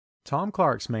Tom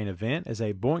Clark's Main Event is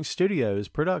a Boink Studios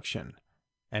production.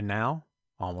 And now,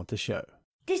 on with the show.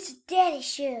 This is Daddy's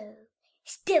show.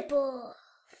 Step off.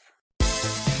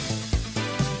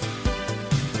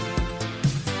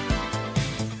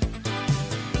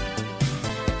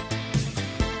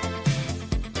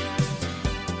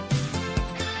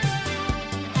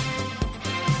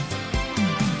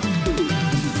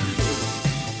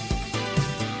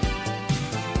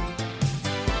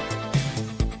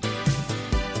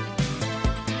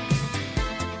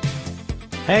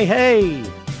 Hey,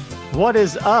 what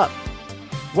is up?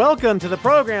 Welcome to the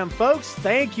program, folks.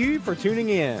 Thank you for tuning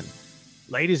in.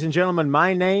 Ladies and gentlemen,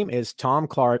 my name is Tom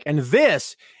Clark, and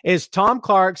this is Tom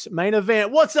Clark's Main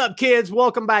Event. What's up, kids?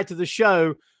 Welcome back to the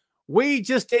show. We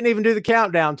just didn't even do the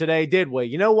countdown today, did we?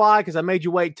 You know why? Because I made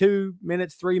you wait 2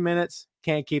 minutes, 3 minutes.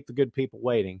 Can't keep the good people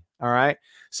waiting, all right?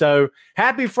 So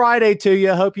happy Friday to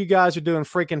you. Hope you guys are doing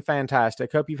freaking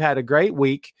fantastic. Hope you've had a great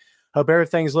week. Hope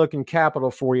everything's looking capital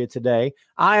for you today.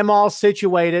 I am all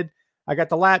situated. I got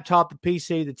the laptop, the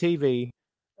PC, the TV.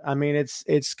 I mean,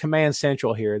 it's Command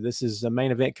Central here. This is the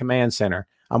Main Event Command Center.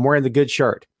 I'm wearing the good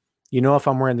shirt. You know, if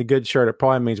I'm wearing the good shirt, it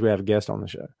probably means we have a guest on the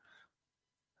show.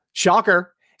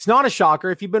 Shocker. It's not a shocker.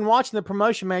 If you've been watching the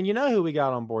promotion, man, you know who we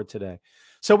got on board today.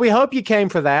 So we hope you came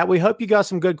for that. We hope you got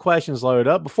some good questions loaded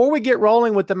up. Before we get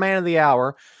rolling with the man of the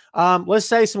hour, let's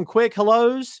say some quick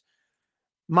hellos.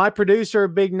 My producer,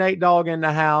 Big Nate Dogg, in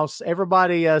the house.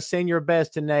 Everybody send your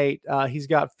best to Nate. He's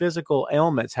got physical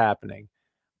ailments happening,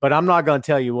 but I'm not going to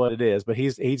tell you what it is, but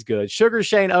he's good. Sugar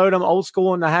Shane Odom, old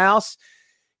school in the house.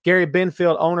 Gary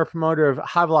Benfield, owner, promoter of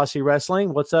High Velocity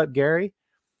Wrestling. What's up, Gary?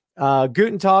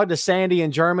 Guten Tag to Sandy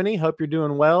in Germany. Hope you're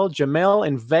doing well. Jamel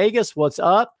in Vegas. What's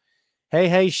up?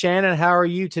 Hey, Shannon. How are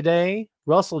you today?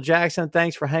 Russell Jackson,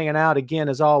 thanks for hanging out again,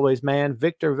 as always, man.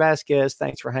 Victor Vasquez,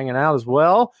 thanks for hanging out as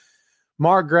well.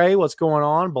 Mark Gray, what's going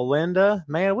on? Belinda,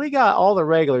 man, we got all the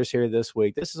regulars here this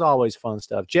week. This is always fun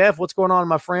stuff. Jeff, what's going on,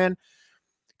 my friend?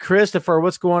 Christopher,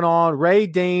 what's going on? Ray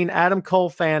Dean, Adam Cole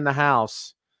fan in the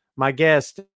house. My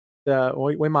guest,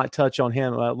 we might touch on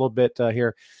him a little bit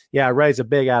here. Yeah, Ray's a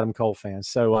big Adam Cole fan.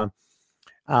 So,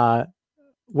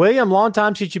 William, long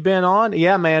time since you've been on.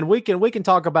 Yeah, man, we can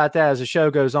talk about that as the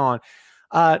show goes on.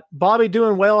 Bobby,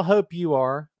 doing well. Hope you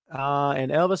are.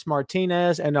 And Elvis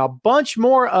Martinez and a bunch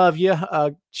more of you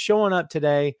showing up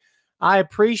today. I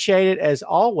appreciate it as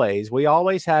always. We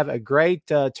always have a great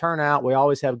turnout. We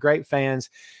always have great fans,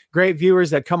 great viewers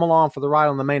that come along for the ride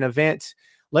on the main event.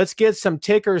 Let's get some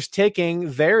tickers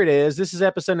ticking. There it is. This is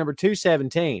episode number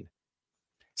 217.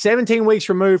 17 weeks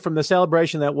removed from the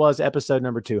celebration that was episode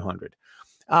number 200.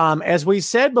 As we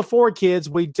said before, kids,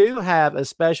 we do have a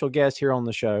special guest here on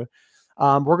the show.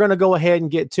 We're going to go ahead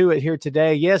and get to it here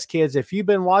today. Yes, kids, if you've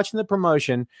been watching the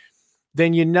promotion,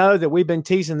 then you know that we've been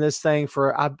teasing this thing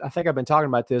for, I think I've been talking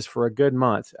about this for a good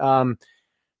month. The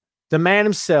man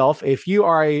himself, if you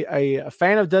are a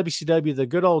fan of WCW, the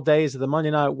good old days of the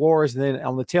Monday Night Wars, and then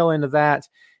on the tail end of that,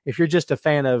 if you're just a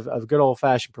fan of good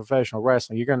old-fashioned professional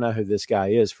wrestling, you're going to know who this guy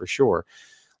is for sure.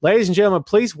 Ladies and gentlemen,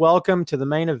 please welcome to the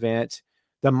main event,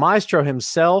 the Maestro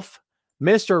himself,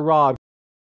 Mr. Rob.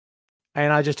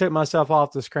 And I just took myself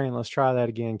off the screen. Let's try that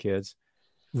again, kids.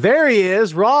 There he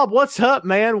is. Rob, what's up,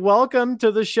 man? Welcome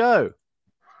to the show.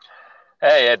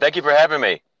 Hey, thank you for having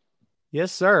me.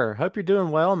 Yes, sir. Hope you're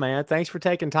doing well, man. Thanks for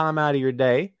taking time out of your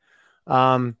day.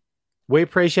 We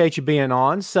appreciate you being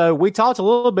on. So we talked a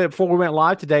little bit before we went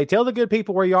live today. Tell the good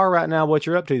people where you are right now, what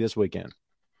you're up to this weekend.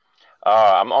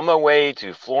 I'm on my way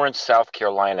to Florence, South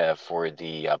Carolina for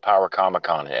the Power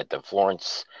Comic-Con at the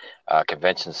Florence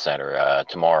Convention Center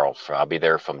tomorrow. I'll be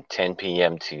there from 10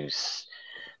 p.m. to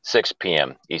 6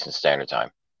 p.m. Eastern Standard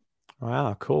Time.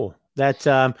 Wow, cool. That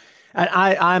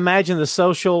I imagine the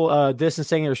social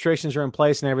distancing restrictions are in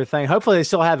place and everything. Hopefully they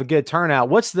still have a good turnout.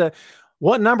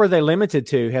 What number are they limited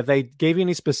to? Have they gave you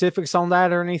any specifics on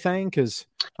that or anything? Because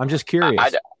I'm just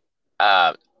curious.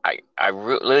 I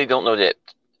really don't know the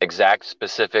exact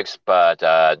specifics, but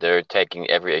they're taking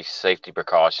every safety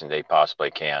precaution they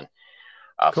possibly can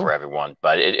cool. For everyone.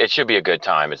 But it should be a good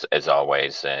time as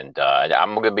always. And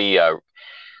I'm going to be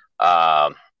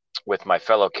with my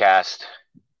fellow cast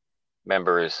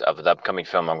members of the upcoming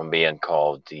film I'm going to be in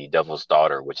called The Devil's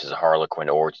Daughter, which is a Harlequin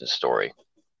origin story.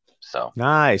 So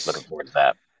nice. Looking forward to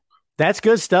that. That's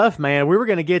good stuff, man. We were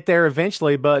going to get there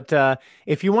eventually, but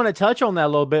if you want to touch on that a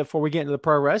little bit before we get into the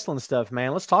pro wrestling stuff,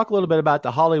 man, let's talk a little bit about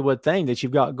the Hollywood thing that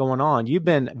you've got going on. You've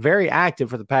been very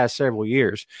active for the past several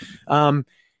years.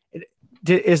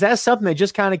 Is that something that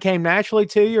just kind of came naturally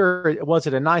to you, or was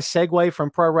it a nice segue from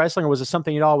pro wrestling, or was it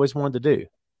something you'd always wanted to do?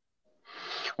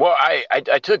 Well, I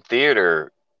took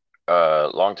theater a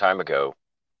long time ago,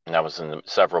 and I was in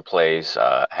several plays.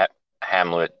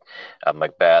 Hamlet,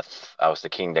 Macbeth. I was the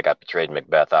king that got betrayed in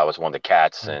Macbeth. I was one of the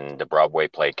cats in the Broadway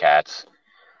play Cats.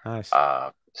 Nice.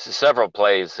 Several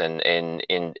plays in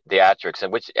theatrics,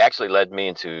 and which actually led me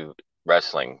into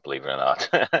wrestling, believe it or not.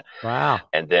 Wow.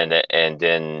 And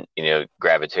then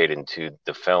gravitated into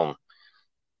the film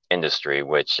industry,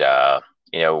 which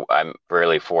I'm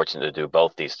really fortunate to do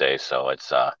both these days. So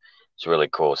it's really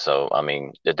cool. So I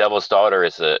mean, The Devil's Daughter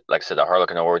is like I said, a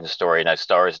Harlequin origin story, and I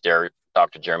stars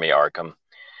Dr. Jeremy Arkham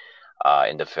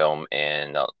in the film,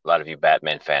 and a lot of you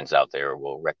Batman fans out there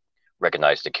will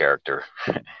recognize the character,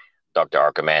 Dr.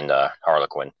 Arkham and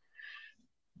Harlequin.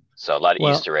 So a lot of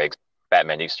Easter eggs,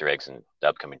 Batman Easter eggs in the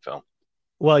upcoming film.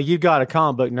 Well, you've got a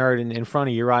comic book nerd in front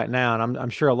of you right now, and I'm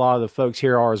sure a lot of the folks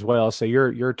here are as well. So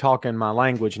you're talking my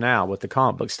language now with the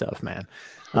comic book stuff, man.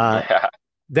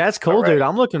 That's cool, dude.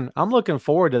 I'm looking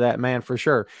forward to that, man, for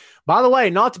sure. By the way,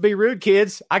 not to be rude,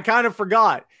 kids, I kind of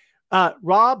forgot.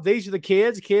 Rob, these are the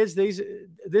kids.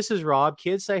 This is Rob.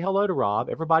 Kids, say hello to Rob.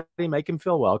 Everybody make him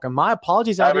feel welcome. My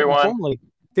apologies, I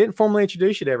didn't formally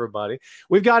introduce you to everybody.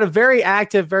 We've got a very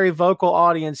active, very vocal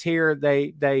audience here.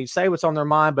 They say what's on their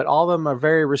mind, but all of them are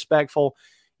very respectful.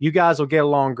 You guys will get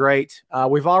along great.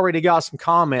 We've already got some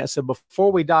comments. So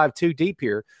before we dive too deep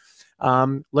here,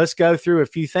 let's go through a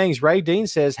few things. Ray Dean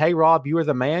says, "Hey, Rob, you are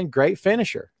the man. Great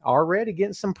finisher." Already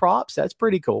getting some props. That's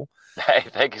pretty cool. Hey,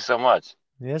 thank you so much.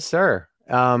 Yes, sir.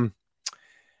 And,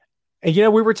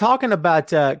 we were talking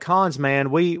about cons, man.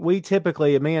 We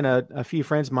typically, me and a few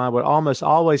friends of mine would almost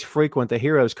always frequent the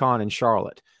Heroes Con in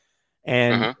Charlotte,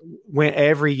 and went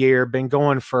every year. Been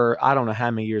going for I don't know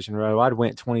how many years in a row. I'd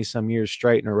went 20 some years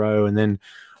straight in a row, and then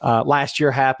last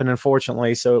year happened,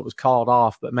 unfortunately, so it was called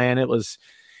off. But man,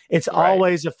 it's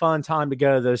always a fun time to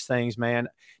go to those things, man.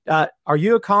 Are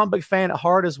you a comic book fan at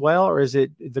heart as well, or is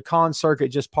it the con circuit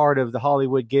just part of the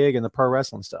Hollywood gig and the pro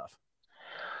wrestling stuff?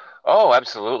 Oh,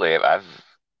 absolutely.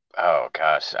 Oh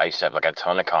gosh, I used to have like a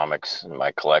ton of comics in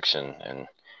my collection, and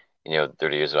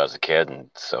 30 years ago I was a kid,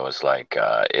 and so it's like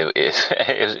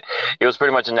it was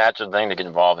pretty much a natural thing to get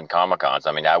involved in Comic Cons.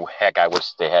 I mean, I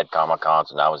wish they had Comic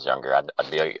Cons when I was younger. I'd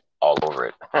be all over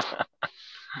it.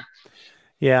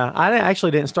 Yeah, I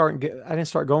didn't start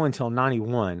going until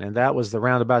 91, and that was the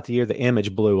roundabout the year the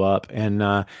Image blew up.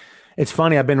 And it's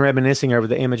funny, I've been reminiscing over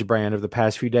the Image brand over the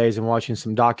past few days and watching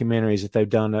some documentaries that they've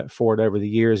done for it over the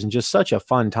years, and just such a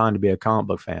fun time to be a comic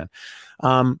book fan.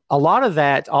 A lot of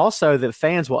that also, that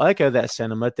fans will echo that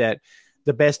sentiment that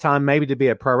the best time maybe to be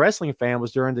a pro wrestling fan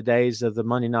was during the days of the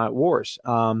Monday Night Wars.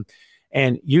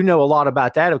 And you know a lot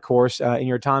about that, of course, in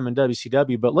your time in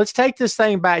WCW. But let's take this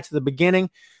thing back to the beginning.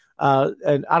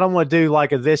 And I don't want to do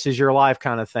like a "this is your life"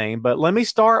 kind of thing, but let me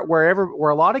start where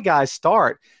a lot of guys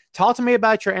start. Talk to me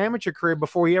about your amateur career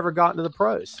before you ever got into the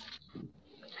pros.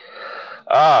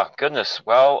 Oh, goodness.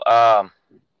 Well,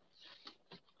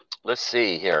 let's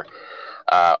see here.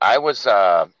 I was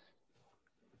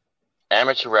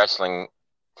amateur wrestling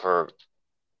for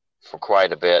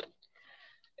quite a bit,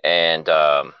 and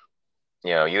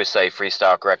USA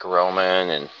Freestyle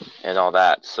Greco-Roman and all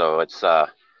that. So it's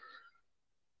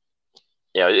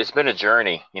it's been a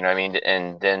journey, you know what I mean?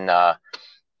 And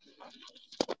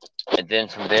then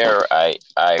from there, I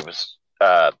was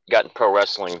got in pro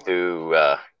wrestling through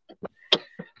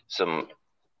some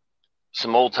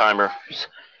old timers.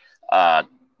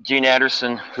 Gene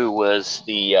Anderson, who was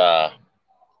the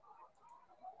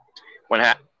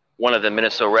one of the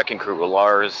Minnesota Wrecking Crew with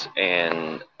Lars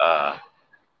and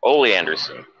Ole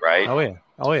Anderson, right?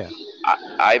 Oh yeah.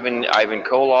 Ivan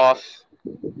Koloff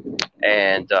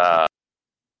and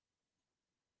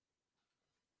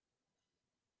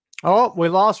oh, we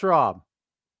lost Rob.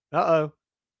 Uh-oh.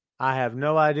 I have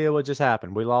no idea what just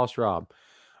happened. We lost Rob.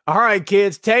 All right,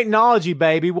 kids, technology,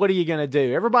 baby. What are you going to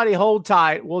do? Everybody hold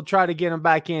tight. We'll try to get him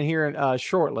back in here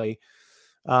shortly.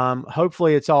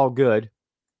 Hopefully it's all good.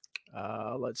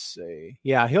 Let's see.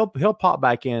 Yeah, he'll pop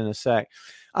back in a sec.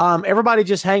 Everybody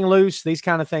just hang loose. These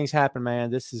kind of things happen,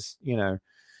 man. This is, no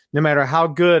matter how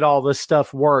good all this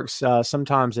stuff works,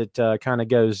 sometimes it kind of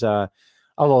goes a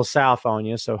little south on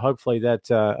you. So hopefully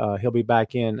that he'll be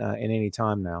back in any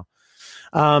time now.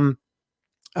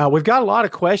 We've got a lot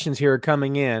of questions here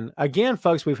coming in. Again,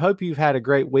 folks, we hope you've had a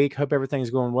great week. Hope everything's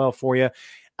going well for you.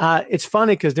 It's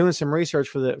funny because doing some research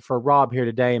for Rob here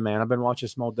today, man, I've been watching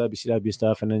some old WCW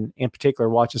stuff, and in particular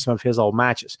watching some of his old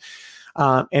matches.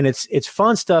 And it's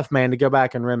fun stuff, man, to go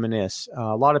back and reminisce.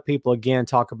 A lot of people, again,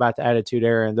 talk about the Attitude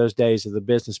Era and those days of the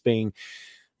business being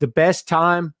the best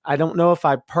time. I don't know if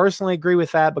I personally agree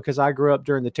with that because I grew up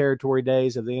during the territory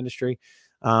days of the industry.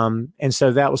 And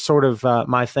so that was sort of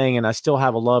my thing, and I still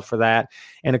have a love for that.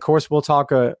 And of course, we'll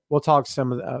talk about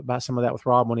some of that with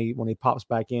Rob when he pops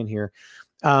back in here.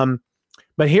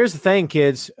 But here's the thing,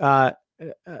 kids.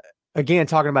 Again,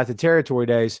 talking about the territory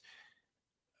days,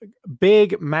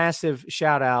 big, massive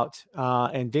shout out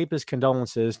and deepest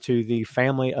condolences to the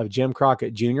family of Jim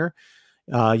Crockett Jr.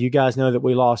 You guys know that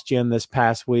we lost Jim this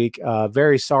past week.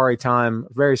 Very sorry time.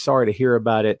 Very sorry to hear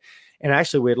about it. And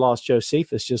actually, we had lost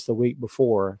Josephus just the week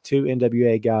before. 2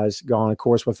 NWA guys gone. Of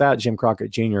course, without Jim Crockett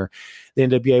Jr., the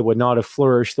NWA would not have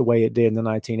flourished the way it did in the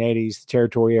 1980s, the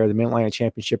territory era, the Mid-Atlantic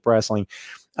Championship Wrestling.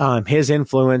 His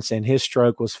influence and his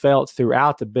stroke was felt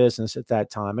throughout the business at that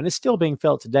time, and it's still being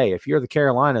felt today. If you're the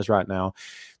Carolinas right now,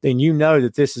 then you know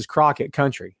that this is Crockett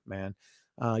country, man.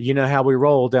 You know how we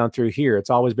roll down through here. It's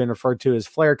always been referred to as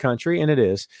Flair country, and it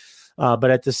is.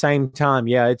 But at the same time,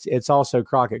 yeah, it's also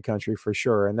Crockett country for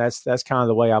sure, and that's kind of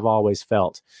the way I've always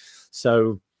felt.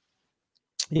 So,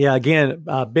 yeah, again,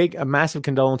 massive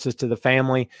condolences to the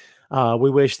family. We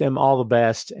wish them all the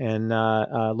best, and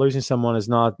losing someone is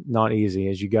not easy,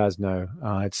 as you guys know.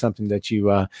 It's something that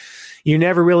you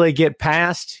never really get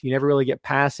past. You never really get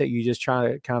past it. You just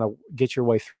try to kind of get your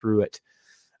way through it.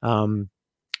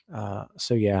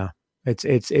 So yeah,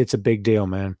 it's a big deal,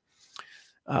 man.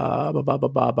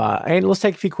 And let's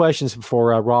take a few questions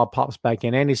before Rob pops back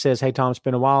in. Andy says, "Hey Tom, it's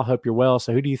been a while. Hope you're well.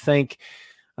 So who do you think?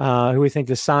 Who we think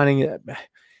the signing?"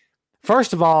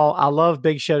 First of all, I love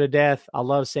Big Show to death. I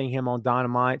love seeing him on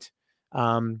Dynamite.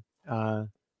 I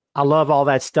love all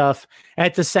that stuff.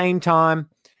 At the same time,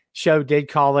 Show did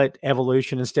call it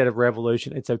evolution instead of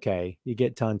revolution. It's okay. You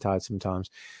get tongue-tied sometimes.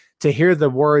 To hear the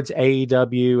words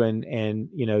AEW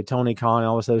and Tony Khan and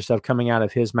all this other stuff coming out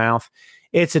of his mouth,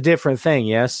 it's a different thing.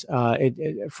 Yes,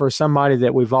 for somebody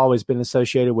that we've always been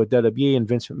associated with WWE and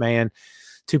Vince McMahon,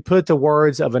 to put the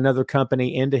words of another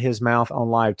company into his mouth on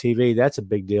live TV, that's a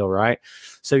big deal, right?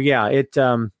 So yeah, it's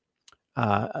a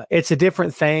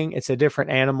different thing. It's a different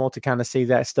animal to kind of see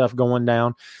that stuff going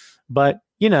down, but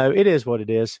it is what it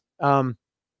is. I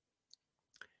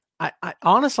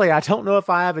honestly, I don't know if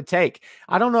I have a take.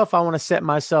 I don't know if I want to set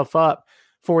myself up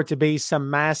for it to be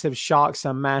some massive shock,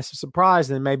 some massive surprise,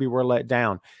 and then maybe we're let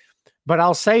down. But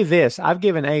I'll say this: I've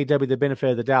given AEW the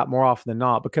benefit of the doubt more often than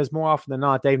not, because more often than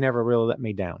not, they've never really let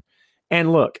me down.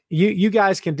 And look, you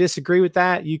guys can disagree with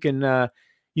that. You can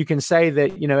say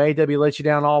that AEW lets you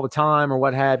down all the time or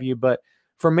what have you. But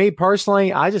for me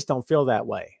personally, I just don't feel that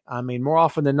way. I mean, more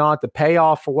often than not, the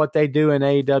payoff for what they do in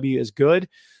AEW is good.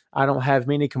 I don't have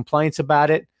many complaints about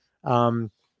it. So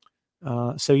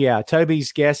yeah,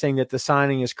 Toby's guessing that the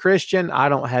signing is Christian. I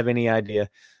don't have any idea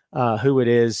who it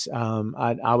is.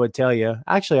 I would tell you.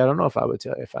 Actually, I don't know if I would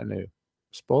tell you if I knew.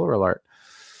 Spoiler alert.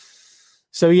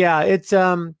 So yeah, it's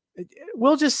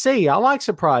we'll just see. I like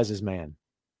surprises, man.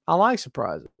 I like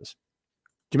surprises.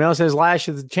 Jamel says Lash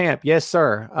is the champ. Yes,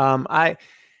 sir.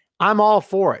 I'm all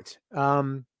for it.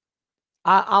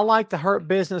 I like the Hurt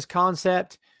Business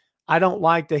concept. I don't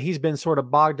like that he's been sort of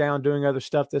bogged down doing other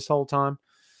stuff this whole time.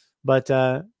 But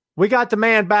we got the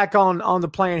man back on the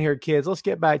plan here, kids. Let's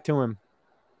get back to him.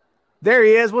 There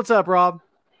he is. What's up, Rob?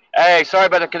 Hey, sorry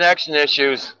about the connection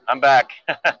issues. I'm back.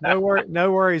 No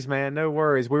worries, man. No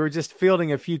worries. We were just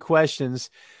fielding a few questions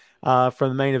from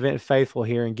the Main Event faithful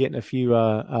here and getting a few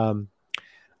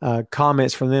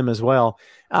comments from them as well.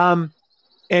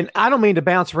 And I don't mean to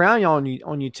bounce around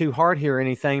on you too hard here or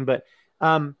anything, but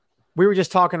we were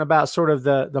just talking about sort of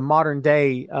the modern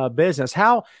day business.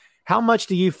 How much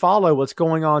do you follow what's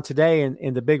going on today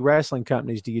in the big wrestling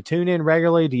companies? Do you tune in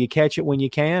regularly? Do you catch it when you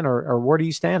can, or where do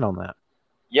you stand on that?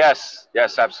 Yes,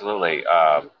 absolutely.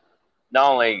 Not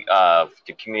only to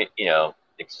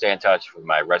stay in touch with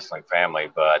my wrestling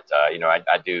family, but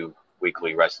I do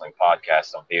weekly wrestling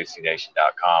podcasts on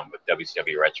VOCNation.com with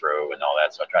WCW Retro and all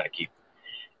that. So I try to keep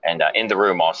and in the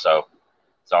room also.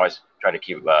 So I always try to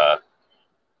keep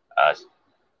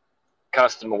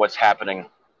custom of what's happening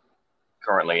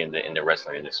currently in the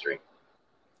wrestling industry.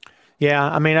 Yeah,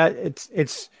 I mean,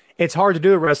 it's hard to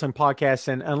do a wrestling podcast,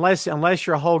 and unless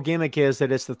your whole gimmick is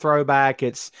that it's the throwback,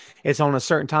 it's on a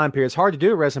certain time period. It's hard to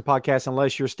do a wrestling podcast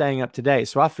unless you're staying up to date.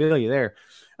 So I feel you there.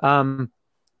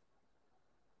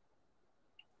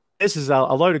 This is a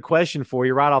loaded question for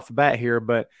you right off the bat here,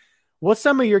 but what's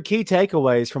some of your key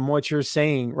takeaways from what you're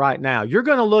seeing right now? You're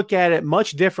going to look at it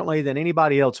much differently than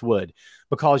anybody else would,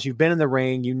 because you've been in the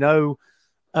ring,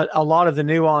 a lot of the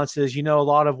nuances, a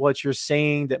lot of what you're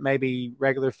seeing that maybe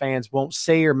regular fans won't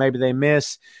see or maybe they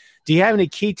miss. Do you have any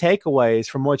key takeaways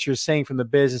from what you're seeing from the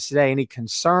business today? Any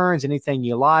concerns, anything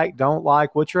you like, don't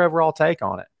like? What's your overall take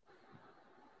on it?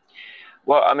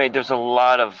 Well, I mean, there's a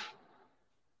lot of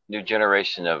new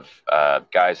generation of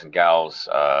guys and gals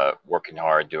working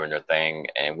hard, doing their thing,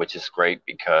 and which is great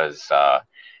because the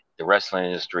wrestling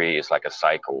industry is like a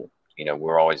cycle. You know,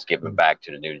 we're always giving back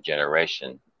to the new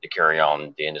generation to carry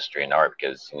on the industry and art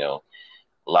because, you know,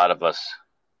 a lot of us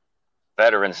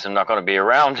veterans are not going to be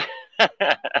around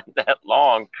that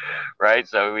long, right?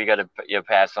 So we got to, you know,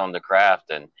 pass on the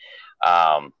craft. And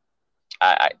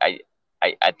I, I,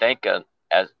 I think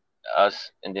as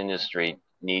us in the industry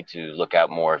need to look out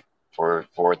more for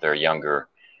their younger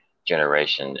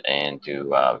generation and to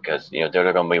because, you know,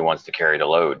 they're going to be ones to carry the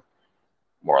load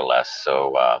more or less.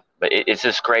 So, but it's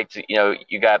just great to, you know,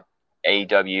 you got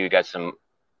AEW, you got some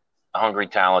hungry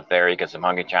talent there, you got some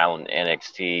hungry talent in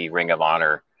NXT, Ring of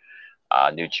Honor,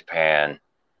 New Japan,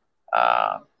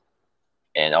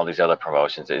 and all these other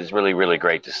promotions. It's really, really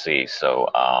great to see. So,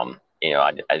 you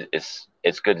know,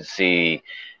 it's good to see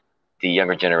the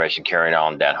younger generation carrying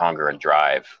on that hunger and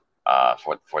drive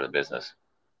for the business.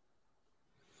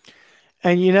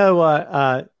 And you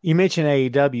know, you mentioned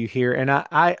AEW here, and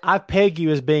I peg you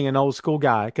as being an old school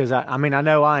guy because I mean I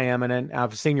know I am, and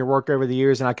I've seen your work over the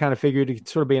years, and I kind of figured you'd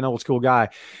sort of be an old school guy.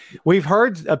 We've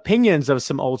heard opinions of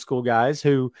some old school guys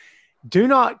who do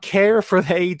not care for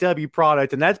the AEW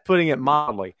product, and that's putting it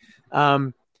mildly.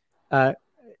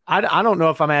 I don't know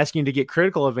if I'm asking you to get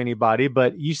critical of anybody,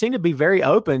 but you seem to be very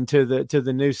open to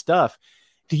the new stuff.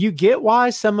 Do you get why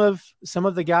some of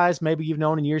the guys maybe you've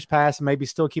known in years past and maybe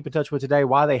still keep in touch with today,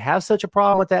 why they have such a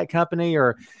problem with that company?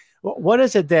 Or what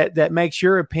is it that makes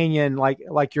your opinion like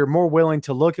you're more willing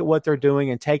to look at what they're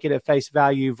doing and take it at face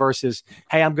value versus,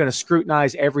 hey, I'm going to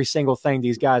scrutinize every single thing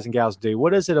these guys and gals do?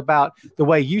 What is it about the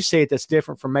way you see it that's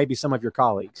different from maybe some of your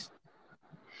colleagues?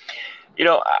 You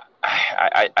know,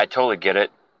 I totally get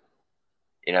it.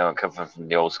 You know, coming from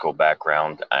the old school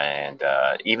background, and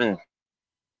even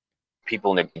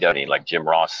people in the WWE, like Jim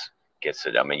Ross gets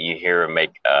it. I mean, you hear him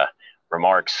make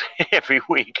remarks every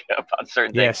week about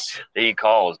certain things that he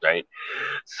calls, right?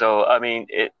 So, I mean,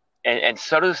 and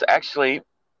so does actually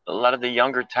a lot of the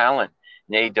younger talent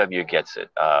in AEW gets it.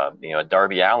 You know,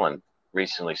 Darby Allin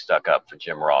recently stuck up for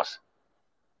Jim Ross,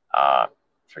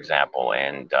 for example,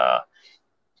 and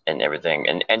everything.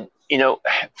 And you know,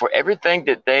 for everything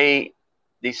that they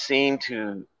seem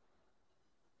to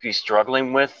be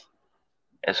struggling with,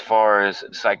 as far as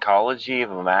psychology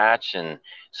of a match and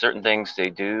certain things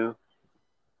they do,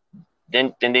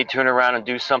 then they turn around and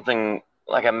do something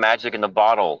like a magic in the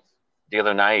bottle the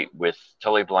other night with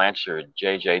Tully Blanchard,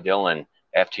 J.J. Dillon,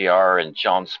 FTR, and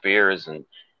Sean Spears, and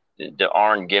the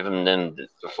Arn giving them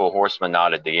the full horseman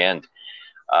nod at the end.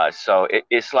 So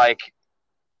it's like,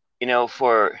 you know,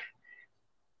 for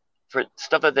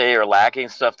stuff that they are lacking,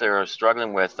 stuff they're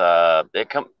struggling with, they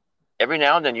come every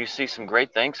now and then. You see some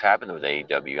great things happen with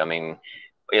AEW. I mean,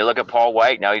 you look at Paul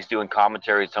White now; he's doing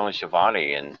commentary with Tony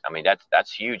Schiavone, and I mean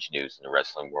that's huge news in the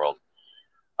wrestling world.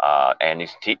 And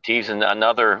he's teasing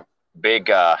another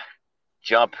big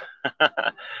jump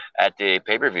at the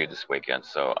pay-per-view this weekend.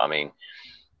 So I mean,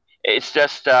 it's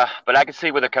just, but I can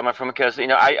see where they're coming from because, you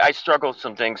know, I struggle with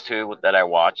some things too that I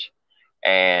watch,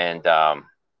 and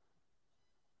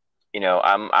you know,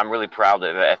 I'm really proud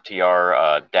of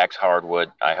FTR, Dax Hardwood.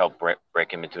 I helped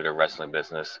break him into the wrestling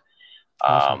business.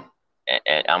 Awesome.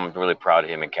 And I'm really proud of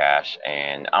him and Cash.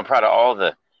 And I'm proud of all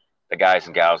the guys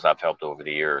and gals I've helped over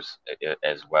the years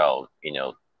as well. You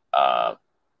know,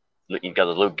 you got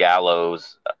the Luke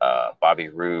Gallows, Bobby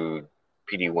Roode,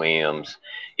 P.D. Williams,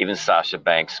 even Sasha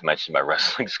Banks mentioned my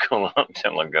wrestling school a long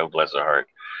time ago, bless her heart.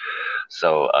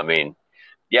 So, I mean,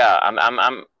 yeah,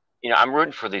 I'm you know, I'm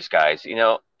rooting for these guys, you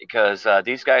know, because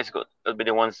these guys will be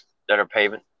the ones that are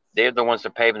paving. They're the ones that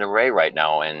are paving the way right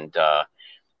now, and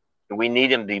we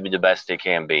need them to be the best they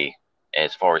can be,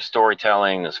 as far as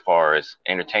storytelling, as far as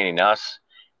entertaining us,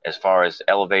 as far as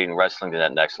elevating wrestling to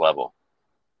that next level.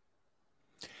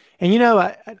 And you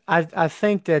know, I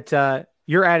think that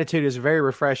your attitude is very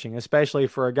refreshing, especially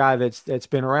for a guy that's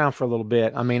been around for a little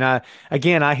bit. I mean, I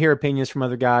hear opinions from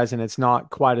other guys, and it's not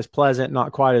quite as pleasant,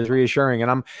 not quite as reassuring.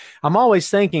 And I'm always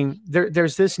thinking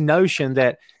there's this notion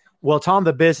that, well, Tom,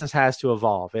 the business has to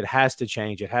evolve, it has to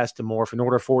change, it has to morph in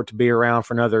order for it to be around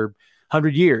for another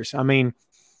 100 years. I mean,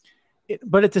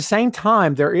 but at the same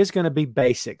time, there is going to be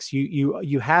basics.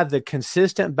 You have the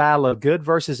consistent battle of good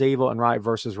versus evil and right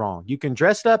versus wrong. You can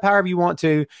dress it up however you want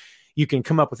to. You can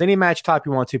come up with any match type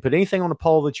you want to, put anything on the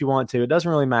poll that you want to. It doesn't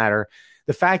really matter.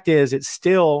 The fact is, it's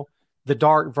still the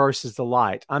dark versus the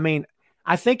light. I mean,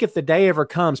 I think if the day ever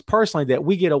comes, personally, that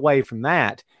we get away from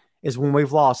that is when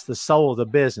we've lost the soul of the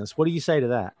business. What do you say to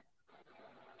that?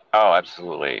 Oh,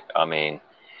 absolutely. I mean,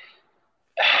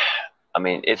 I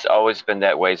mean, it's always been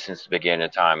that way since the beginning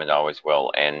of time and always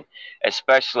will. And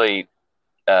especially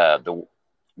the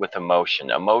with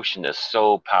emotion. Emotion is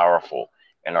so powerful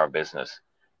in our business.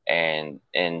 And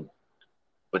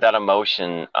without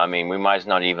emotion, I mean, we might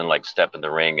not even like step in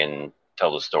the ring and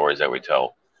tell the stories that we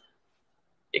tell.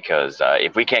 Because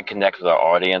if we can't connect with our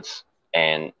audience,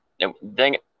 and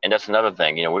then, and that's another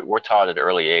thing, you know, we're taught at an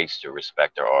early age to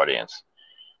respect our audience,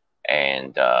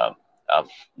 and of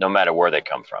no matter where they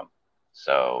come from.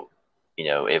 So, you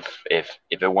know, if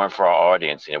it weren't for our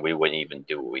audience, you know, we wouldn't even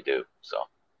do what we do. So,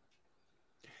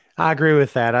 I agree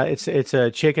with that. It's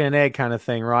a chicken and egg kind of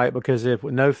thing, right? Because if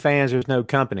no fans, there's no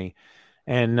company,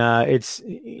 and it's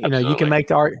you can absolutely. make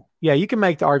yeah, you can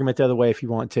make the argument the other way if you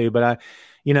want to, but I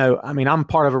mean, I'm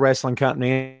part of a wrestling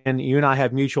company, and you and I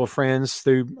have mutual friends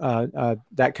through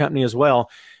that company as well.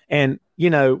 And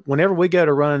whenever we go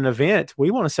to run an event,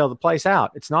 we want to sell the place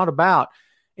out. It's not about,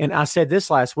 and I said this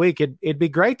last week, it'd be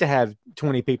great to have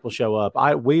 20 people show up.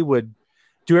 We would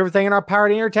do everything in our power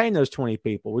to entertain those 20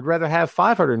 people. We'd rather have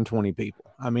 520 people.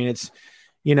 I mean, it's,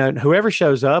 whoever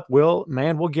shows up, we'll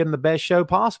give them the best show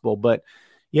possible. But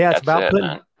yeah, That's it,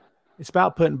 man. it's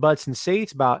about putting butts in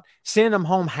seats, about sending them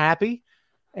home happy.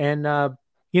 And,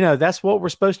 that's what we're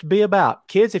supposed to be about.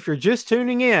 Kids, if you're just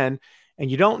tuning in and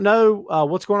you don't know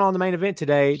what's going on in the main event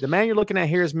today, the man you're looking at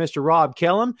here is Mr. Rob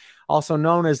Kellum, also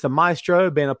known as the Maestro,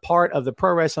 been a part of the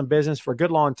pro wrestling business for a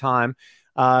good long time.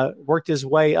 Worked his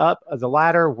way up the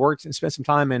ladder, worked and spent some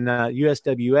time in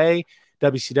USWA,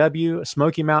 WCW,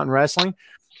 Smokey Mountain Wrestling.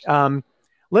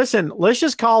 Listen, let's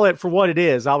just call it for what it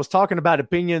is. I was talking about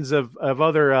opinions of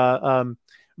other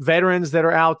veterans that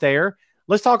are out there.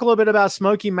 Let's talk a little bit about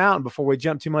Smokey Mountain before we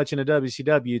jump too much into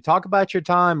WCW. Talk about your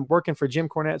time working for Jim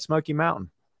Cornette at Smokey Mountain.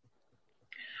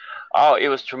 Oh, it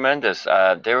was tremendous.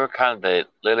 They were kind of the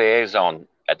liaison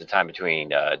at the time between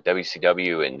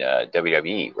WCW and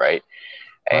WWE, right?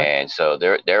 Right. And so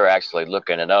they're actually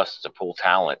looking at us to pull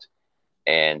talent.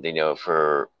 And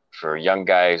for young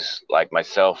guys like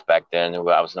myself back then, who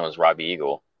I was known as Robbie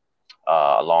Eagle,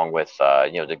 along with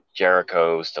the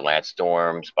Jerichos, the Lance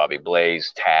Storms, Bobby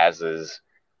Blaze, Taz's.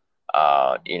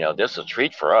 This is a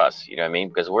treat for us. You know what I mean?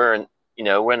 Because we're in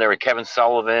there with Kevin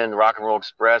Sullivan, Rock and Roll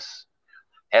Express,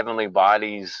 Heavenly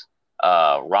Bodies,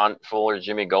 Ron Fuller,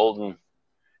 Jimmy Golden,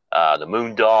 the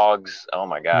Moondogs. Oh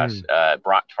my gosh,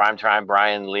 Primetime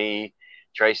Brian Lee,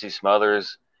 Tracy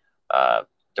Smothers,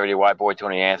 Dirty White Boy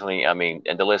Tony Anthony. I mean,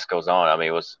 and the list goes on. I mean,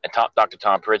 it was Dr.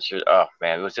 Tom Pritchard. Oh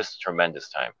man, it was just a tremendous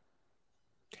time.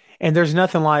 And there's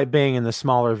nothing like being in the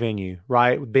smaller venue,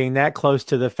 right? Being that close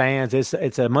to the fans, it's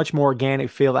a much more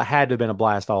organic feel. That had to have been a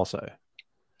blast also.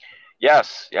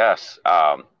 Yes, yes.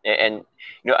 And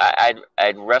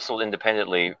I'd wrestled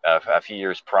independently a few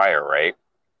years prior, right,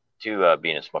 to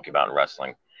being in Smoky Mountain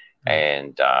Wrestling.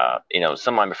 And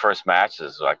some of my first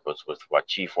matches was with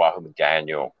Chief Wahoo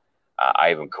McDaniel,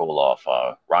 Ivan Koloff,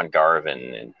 Ron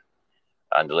Garvin,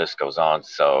 and the list goes on.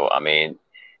 So I mean,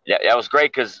 that was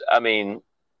great because I mean,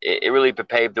 it really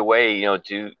paved the way,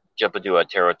 to jump into a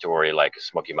territory like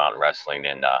Smoky Mountain Wrestling,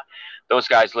 and those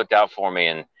guys looked out for me,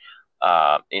 and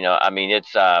I mean,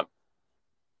 it's and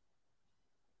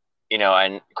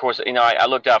of course, I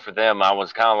looked out for them. I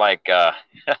was kind of like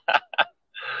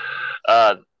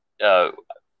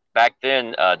back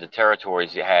then, the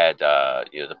territories you had,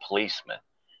 the policemen,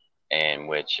 and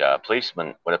which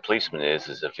what a policeman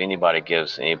is if anybody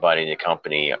gives anybody in the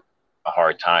company a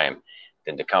hard time,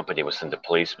 then the company will send the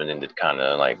policeman in to kind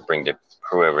of like bring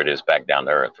whoever it is back down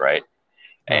to earth, right?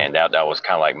 And that was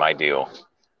kind of like my deal.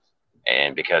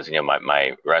 And because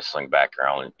my wrestling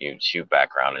background and shoot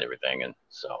background and everything, and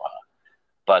so,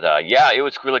 yeah, it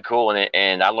was really cool,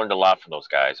 and I learned a lot from those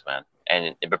guys, man.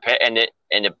 And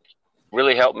it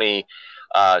really helped me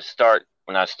start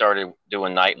when I started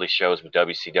doing nightly shows with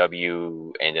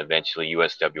WCW and eventually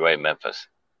USWA Memphis.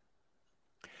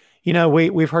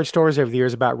 We've heard stories over the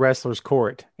years about Wrestler's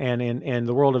Court, and in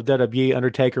the world of WWE,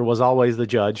 Undertaker was always the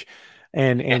judge,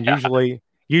 and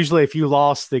usually if you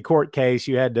lost the court case,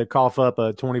 you had to cough up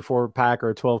a 24-pack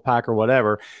or a 12-pack or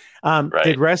whatever. Right.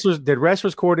 Did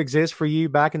Wrestler's Court exist for you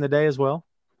back in the day as well?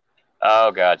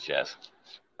 Oh God, yes.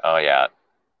 Oh yeah.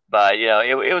 But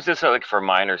it was just like for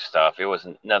minor stuff. It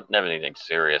wasn't never anything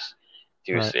serious,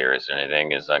 serious or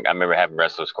anything. Is like I remember having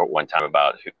wrestlers court one time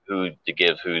about who to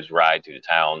give whose ride to the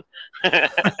town,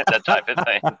 that type of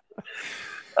thing.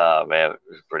 Man, it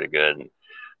was pretty good.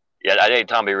 Yeah, I think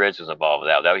Tommy Rich was involved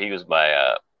with that. He was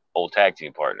my old tag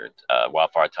team partner,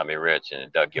 Wildfire Tommy Rich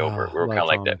and Doug Gilbert. We were kind of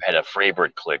like that. Had a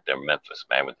Freebird clique there in Memphis,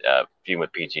 man, with feud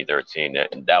with PG-13,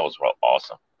 and that was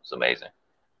awesome. It was amazing.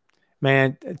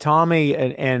 Man, Tommy,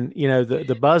 and you know,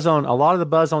 the buzz on a lot of the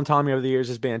buzz on Tommy over the years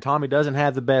has been Tommy doesn't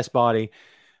have the best body,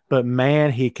 but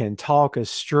man, he can talk a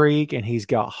streak and he's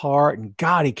got heart and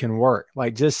God, he can work.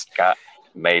 Like just God,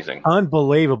 amazing.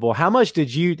 unbelievable. How much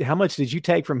did you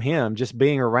take from him just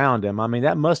being around him? I mean,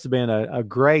 that must have been a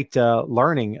great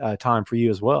learning time for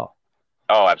you as well.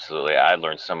 Oh, absolutely. I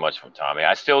learned so much from Tommy.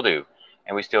 I still do,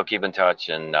 and we still keep in touch.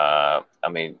 And I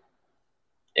mean,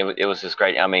 it was just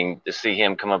great. I mean, to see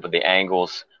him come up with the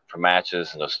angles for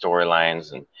matches and those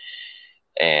storylines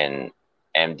and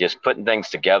and just putting things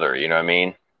together. You know what I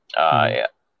mean? Mhm. Uh,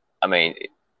 I mean,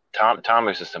 Tom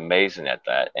was just amazing at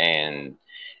that. And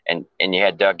you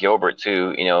had Doug Gilbert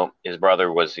too. You know, his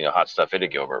brother was Hot Stuff Eddie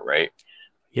Gilbert, right?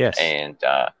 Yes. And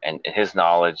his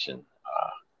knowledge and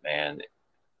man,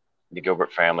 the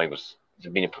Gilbert family was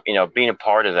being a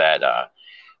part of that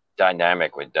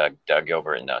dynamic with Doug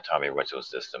Gilbert and Tommy Rich was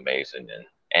just amazing.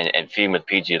 And feuding with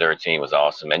PG-13 was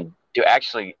awesome. And to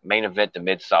actually main event the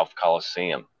Mid South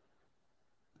Coliseum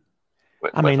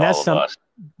I with mean, all of us.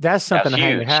 that's That something was to hang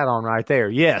your huge. hat on right there.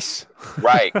 Yes.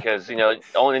 Right, because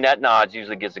only that nods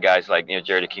usually gets the guys like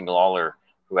Jerry the King Lawler,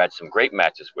 who had some great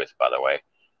matches with, by the way.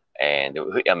 And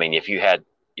I mean, if you had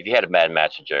a bad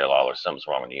match with Jerry Lawler, something's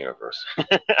wrong in the universe.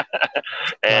 Right,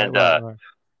 and right, right.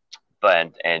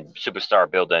 but and superstar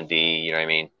Bill Dundee, you know what I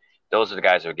mean? Those are the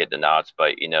guys that would get the nods.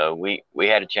 But we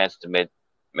had a chance to main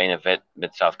event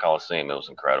Mid South Coliseum. It was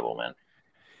incredible, man.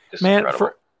 Just Man,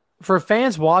 incredible. for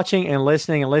fans watching and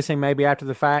listening maybe after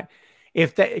the fact,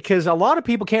 if that because a lot of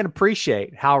people can't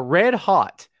appreciate how red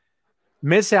hot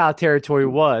Mid South territory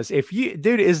was. If you,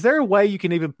 dude, is there a way you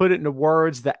can even put it into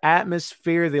words? The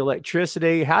atmosphere, the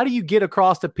electricity. How do you get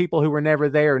across to people who were never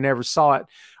there, or never saw it,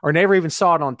 or never even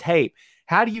saw it on tape?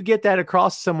 How do you get that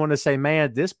across to someone to say,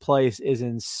 "Man, this place is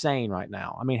insane right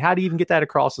now"? I mean, how do you even get that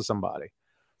across to somebody?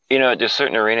 There's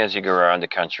certain arenas you go around the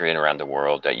country and around the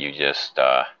world that you just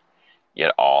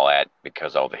get all at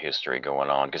because of all the history going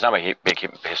on. Because I'm a big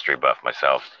history buff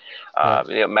myself.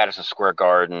 Yeah. Madison Square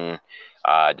Garden,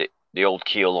 the old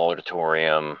Kiel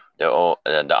Auditorium, the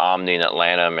Omni in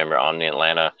Atlanta. Remember Omni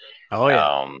Atlanta? Oh yeah.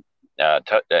 Um,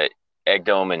 Egg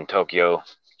Dome in Tokyo,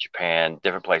 Japan,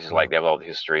 different places Yeah. like that with all the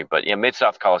history. But Mid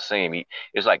South Coliseum, it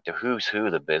was like the who's who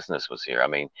of the business was here. I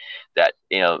mean, that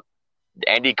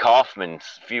Andy Kaufman's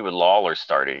feud with Lawler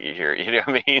started here. You know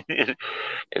what I mean?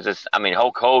 It's just, I mean,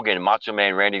 Hulk Hogan, Macho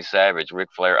Man Randy Savage, Ric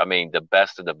Flair. I mean, the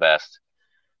best of the best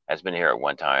has been here at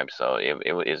one time. So it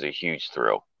is a huge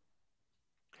thrill.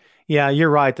 Yeah, you're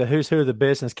right. The who's who of the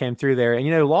business came through there. And,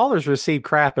 Lawler's received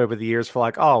crap over the years for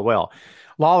like, oh, well,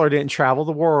 Lawler didn't travel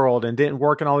the world and didn't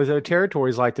work in all these other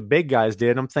territories like the big guys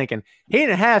did. I'm thinking he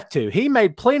didn't have to. He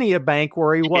made plenty of bank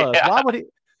where he was. Yeah,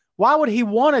 Why would he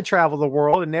want to travel the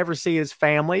world and never see his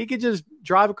family? He could just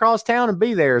drive across town and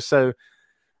be there. So,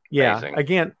 yeah, amazing.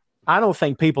 again, I don't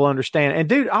think people understand. And,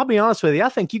 dude, I'll be honest with you. I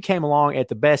think you came along at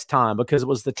the best time because it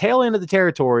was the tail end of the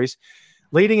territories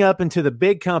leading up into the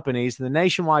big companies and the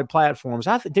nationwide platforms.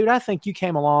 Dude, I think you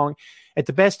came along at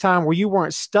the best time where you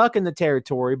weren't stuck in the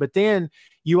territory, but then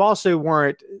you also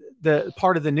weren't the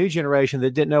part of the new generation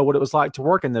that didn't know what it was like to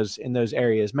work in those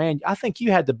areas. Man, I think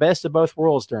you had the best of both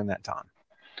worlds during that time.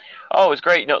 Oh, it was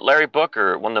great. Larry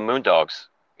Booker, one of the Moondogs,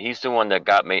 he's the one that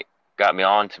got me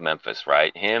on to Memphis,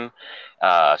 right? Him,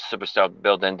 superstar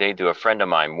Bill Dundee, to a friend of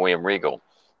mine, William Regal.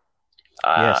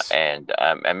 Yes. And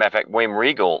matter of fact, William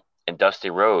Regal and Dusty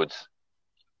Rhodes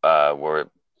were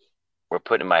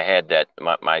put in my head that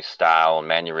my style and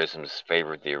mannerisms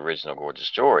favored the original Gorgeous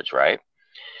George, right?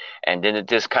 And then it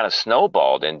just kind of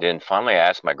snowballed. And then finally, I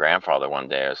asked my grandfather one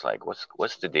day, I was like,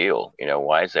 "What's the deal?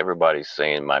 Why is everybody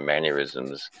saying my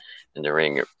mannerisms in the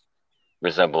ring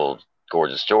resemble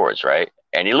Gorgeous George, right?"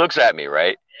 And he looks at me,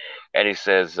 right, and he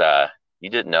says, "You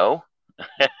didn't know?"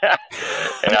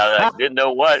 And I was like, "Didn't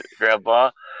know what,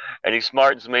 Grandpa?" And he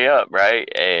smartens me up, right,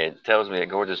 and tells me that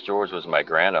Gorgeous George was my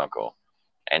granduncle,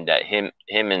 and that him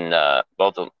and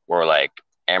both of them were like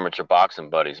amateur boxing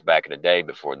buddies back in the day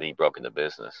before he broke into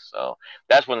business. So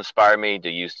that's what inspired me to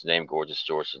use the name Gorgeous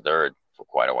George III for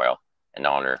quite a while and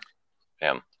honor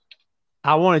him.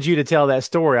 I wanted you to tell that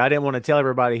story. I didn't want to tell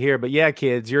everybody here, but yeah,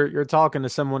 kids, you're talking to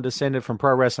someone descended from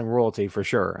pro wrestling royalty for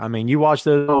sure. I mean, you watch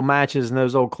those old matches and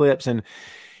those old clips, and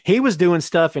he was doing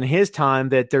stuff in his time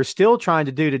that they're still trying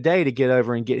to do today to get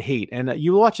over and get heat. And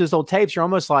you watch those old tapes, you're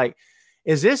almost like,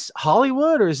 is this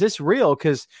Hollywood or is this real?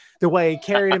 Because the way he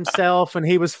carried himself and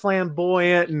he was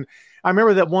flamboyant. And I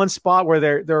remember that one spot where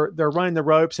they're running the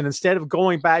ropes, and instead of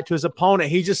going back to his opponent,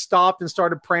 he just stopped and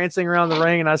started prancing around the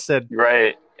ring. And I said,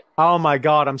 Right. "Oh my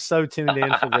God, I'm so tuned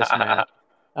in for this,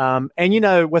 man."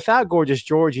 And without Gorgeous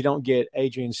George, you don't get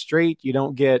Adrian Street, you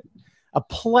don't get a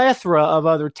plethora of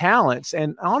other talents.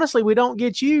 And honestly, we don't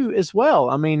get you as well.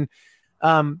 I mean,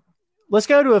 let's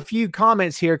go to a few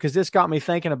comments here because this got me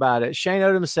thinking about it. Shane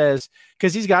Odom says,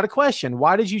 because he's got a question,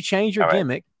 why did you change your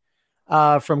gimmick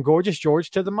from Gorgeous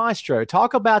George to the Maestro?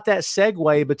 Talk about that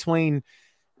segue between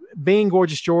being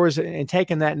Gorgeous George and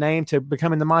taking that name to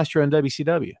becoming the Maestro in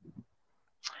WCW.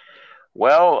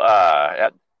 Well,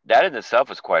 that in itself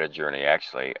was quite a journey,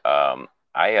 actually.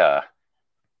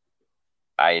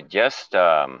 I just,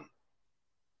 I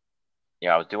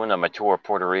was doing my tour of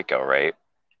Puerto Rico, right?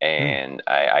 And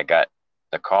I got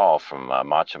the call from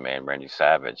Macho Man Randy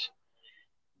Savage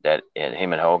that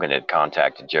him and Hogan had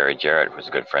contacted Jerry Jarrett, who was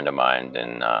a good friend of mine,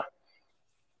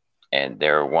 and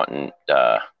they were wanting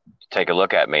to take a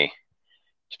look at me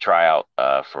to try out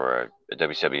for a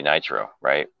WCW Nitro,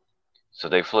 right? So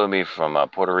they flew me from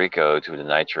Puerto Rico to the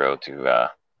Nitro to have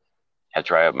a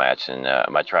tryout match, and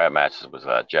my tryout match was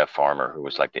Jeff Farmer, who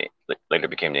was like later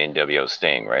became the NWO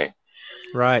Sting, right?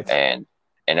 Right. And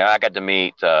I got to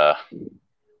meet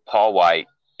Paul White,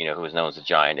 who was known as the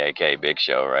Giant, aka Big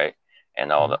Show, right?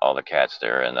 And all the cats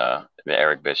there, and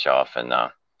Eric Bischoff, and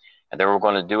they were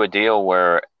going to do a deal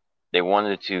where they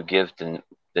wanted to give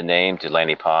the name to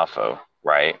Lanny Poffo,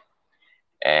 right?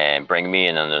 And bring me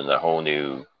in under the whole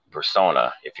new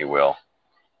persona, if you will.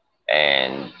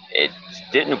 And it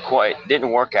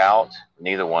didn't work out,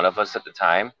 neither one of us at the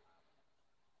time.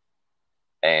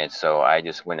 And so I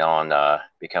just went on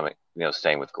becoming,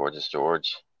 staying with Gorgeous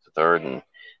George III and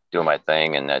doing my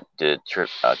thing. And that did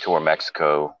tour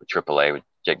Mexico with AAA with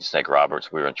Jake the Snake Roberts.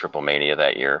 We were in Triple Mania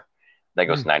that year. I think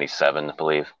it was 97, I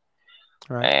believe.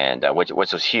 Right. And which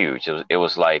was huge. It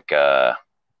was like their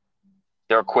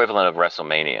equivalent of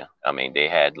WrestleMania. I mean, they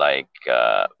had like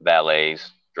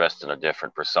valets dressed in a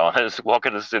different personas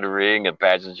walking us through the ring and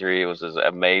pageantry. It was just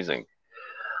amazing.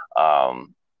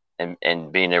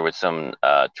 And being there with some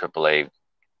AAA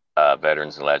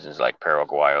veterans and legends like Perro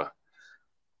Aguayo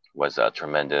was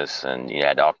tremendous. And you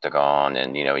had Octagon,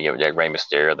 and you had Rey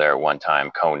Mysterio there one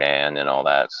time, Conan, and all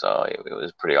that. So it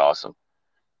was pretty awesome.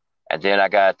 And then I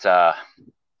got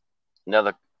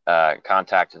another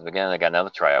contacted again. I got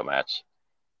another tryout match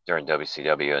during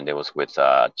WCW, and it was with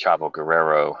Chavo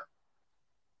Guerrero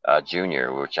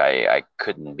Jr., which I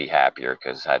couldn't be happier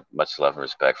because I had much love and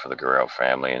respect for the Guerrero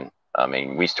family. And I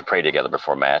mean, we used to pray together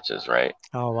before matches, right?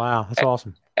 Oh, wow. That's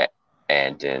awesome.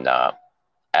 And then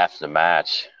after the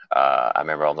match, I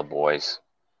remember all the boys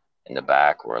in the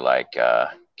back were like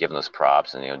giving us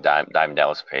props, and Diamond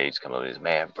Dallas Page come over and says,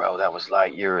 "Man, bro, that was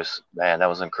like yours, man. That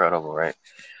was incredible, right?"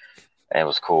 And it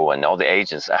was cool. And all the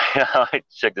agents,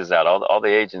 check this out. All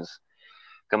the agents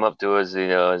come up to us,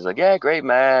 it's like, "Yeah, great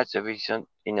match. If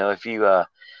you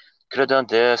could have done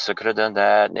this or could have done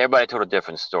that," and everybody told a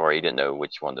different story. You didn't know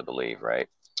which one to believe, right?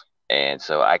 And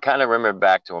so I kind of remember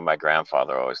back to when my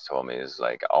grandfather always told me, is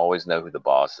like, always know who the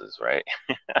boss is, right?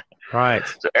 Right.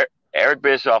 So Eric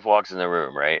Bischoff walks in the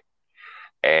room, right?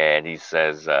 And he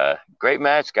says, "Great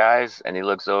match, guys." And he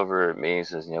looks over at me and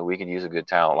says, "We could use a good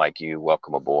talent like you.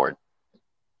 Welcome aboard."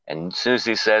 And as soon as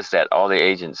he says that, all the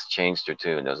agents changed their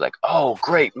tune. It was like, "Oh,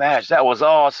 great match. That was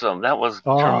awesome. That was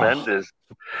tremendous."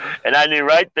 And I knew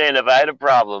right then, if I had a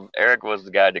problem, Eric was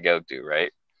the guy to go to,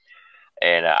 right?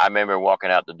 And I remember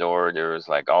walking out the door, there was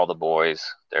like all the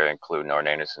boys there, including Arn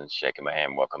Anderson, shaking my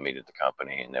hand, welcoming me to the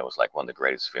company. And it was like one of the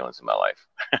greatest feelings in my life.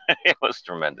 It was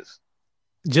tremendous.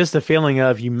 Just the feeling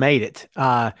of you made it.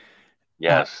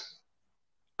 Yes.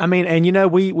 I mean,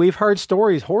 and we've heard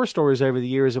horror stories over the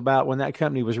years about when that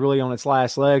company was really on its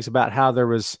last legs, about how there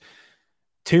was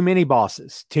too many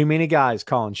bosses, too many guys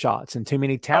calling shots, and too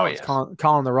many talents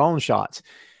calling their own shots.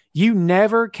 You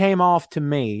never came off to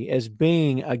me as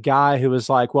being a guy who was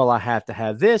like, well, I have to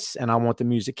have this, and I want the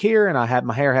music here, and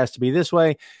my hair has to be this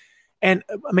way. And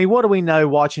I mean, what do we know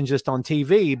watching just on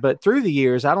TV? But through the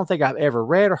years, I don't think I've ever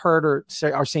read or heard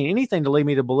or seen anything to lead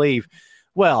me to believe,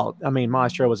 well, I mean,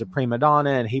 Maestro was a prima donna,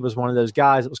 and he was one of those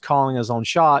guys that was calling his own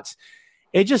shots.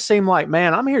 It just seemed like,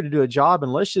 man, I'm here to do a job,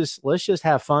 and let's just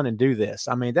have fun and do this.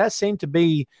 I mean, that seemed to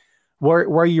be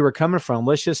where you were coming from.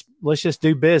 Let's just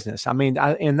do business. I mean,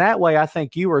 in that way, I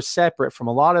think you were separate from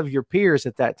a lot of your peers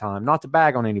at that time, not to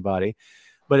bag on anybody,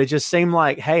 but it just seemed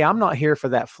like, hey, I'm not here for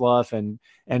that fluff and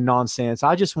nonsense.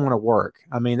 I just want to work.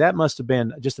 I mean, that must have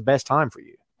been just the best time for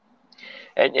you.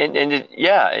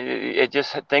 It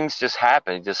just, things just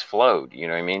happened. It just flowed. You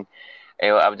know what I mean?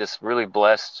 And I was just really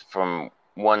blessed from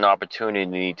one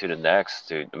opportunity to the next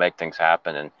to make things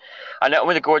happen. And I know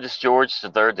with the Gorgeous George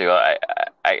III deal,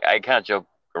 I kind of joke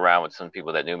around with some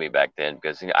people that knew me back then,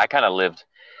 because I kind of lived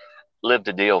lived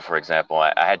the deal. For example,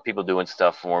 I had people doing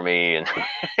stuff for me, and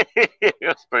it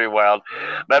was pretty wild.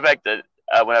 Matter of fact,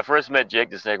 when I first met Jake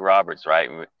the Snake Roberts, right,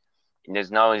 and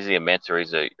there's not only is he a mentor,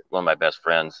 he's one of my best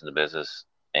friends in the business,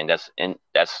 and that's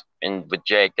with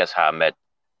Jake, that's how I met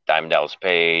Diamond Dallas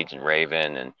Page and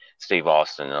Raven and Steve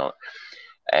Austin,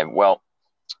 and well,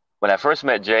 when I first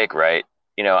met Jake, right,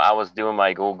 I was doing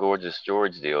my Gold Gorgeous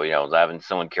George deal. I was having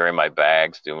someone carry my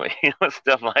bags, doing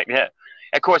stuff like that.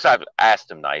 Of course, I've asked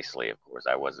him nicely. Of course,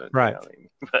 I wasn't, Right.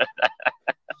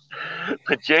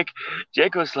 but Jake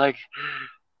was like,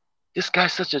 "This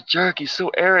guy's such a jerk. He's so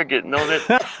arrogant." No,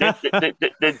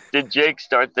 did Jake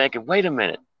start thinking, "Wait a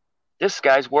minute, this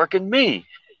guy's working me."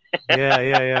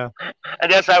 Yeah.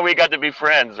 And that's how we got to be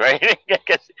friends, right?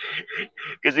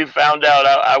 Because he found out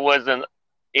I wasn't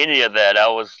any of that. I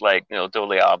was like,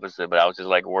 totally opposite, but I was just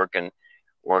like working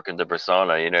the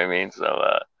persona, you know what I mean?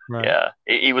 So, Right. yeah,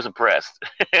 he was impressed.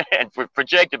 And for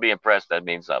Jake to be impressed, that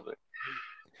means something.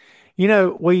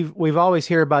 We've always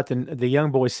hear about the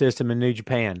young boy system in New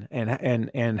Japan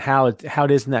and how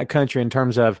it is in that country in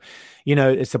terms of,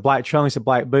 it's the black trunks, the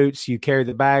black boots, you carry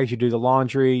the bags, you do the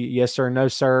laundry, yes sir, no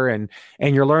sir, and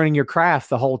you're learning your craft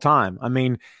the whole time. I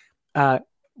mean,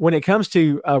 when it comes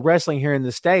to wrestling here in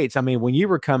the States, I mean, when you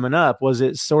were coming up, was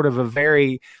it sort of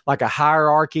like a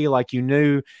hierarchy, like you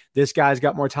knew this guy's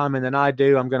got more time in than I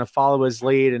do, I'm going to follow his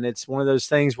lead, and it's one of those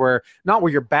things where not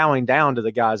where you're bowing down to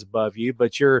the guys above you,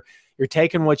 but you're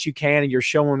taking what you can and you're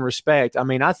showing respect. I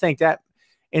mean, I think that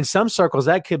in some circles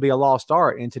that could be a lost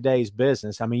art in today's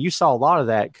business. I mean, you saw a lot of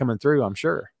that coming through, I'm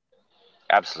sure.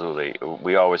 Absolutely.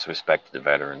 We always respected the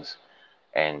veterans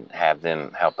and have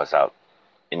them help us out.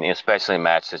 And especially in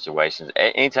match situations.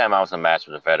 Anytime I was in a match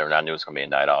with a veteran, I knew it was going to be a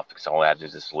night off because all I had to do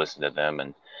is just listen to them,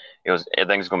 and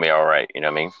everything's going to be all right. You know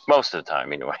what I mean? Most of the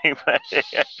time, anyway.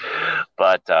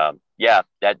 But yeah,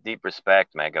 that deep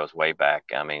respect, man, goes way back.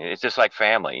 I mean, it's just like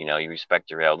family. You respect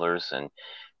your elders and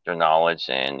their knowledge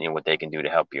and what they can do to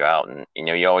help you out. And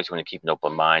you always want to keep an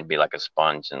open mind, be like a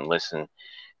sponge, and listen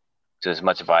to as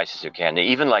much advice as you can.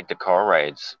 Even like the car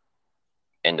rides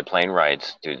and the plane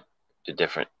rides to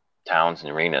different towns and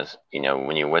arenas,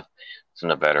 when you're with some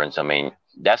of the veterans. I mean,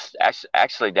 that's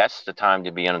that's the time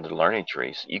to be under the learning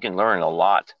trees. You can learn a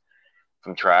lot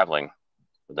from traveling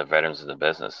with the veterans of the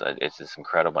business. It's just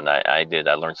incredible. And I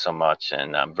learned so much,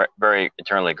 and I'm very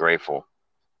eternally grateful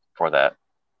for that.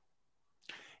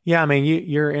 Yeah, I mean,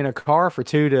 you're in a car for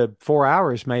 2 to 4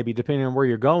 hours, maybe, depending on where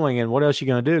you're going, and what else you're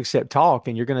going to do except talk,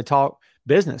 and you're going to talk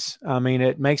business. I mean,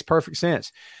 it makes perfect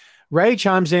sense. Ray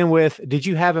chimes in with, "Did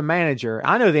you have a manager?"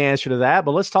 I know the answer to that,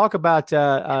 but let's talk about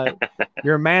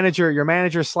your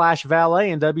manager slash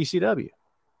valet in WCW.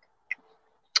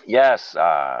 Yes,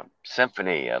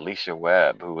 Symphony, Alicia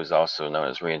Webb, who was also known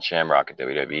as Rhea Shamrock at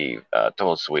WWE,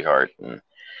 total sweetheart, and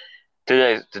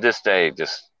to this day,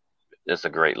 just a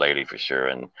great lady for sure.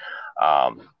 And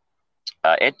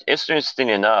interesting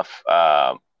enough,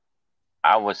 there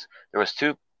was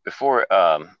two before.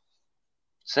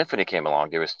 Symphony came along.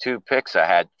 There was two picks I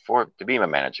had to be my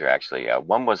manager. Actually,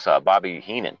 one was Bobby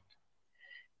Heenan,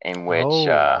 in which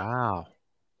wow,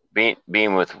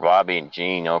 being with Robbie and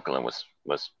Gene Okerlund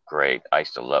was great. I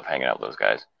used to love hanging out with those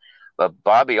guys. But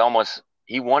Bobby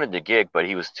he wanted the gig, but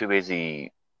he was too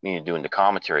busy, doing the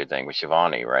commentary thing with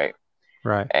Shivani, right?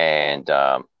 Right. And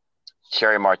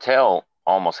Sherry Martel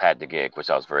almost had the gig, which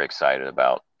I was very excited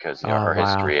about because her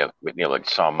history of like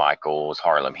Shawn Michaels,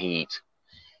 Harlem Heat.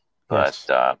 Yes.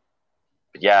 But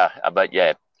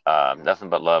nothing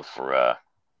but love for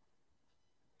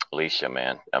Alicia,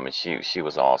 man. I mean, she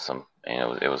was awesome,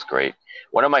 and it was great.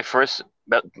 One of my first,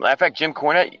 matter of fact, Jim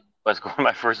Cornette was one of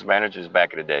my first managers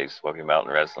back in the day, Smoky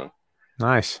Mountain Wrestling.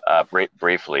 Nice.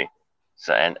 Briefly.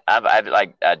 So, and I've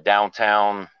like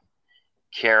downtown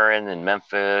Karen in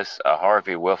Memphis,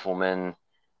 Harvey Whiffleman.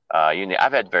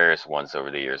 I've had various ones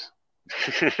over the years.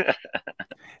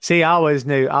 See, I always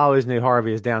knew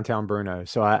Harvey as Downtown Bruno.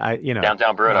 So I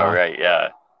Downtown Bruno, right? Yeah.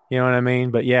 You know what I mean?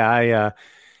 But yeah,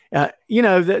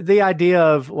 the idea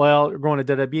of, well, going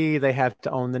to WWE, they have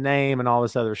to own the name and all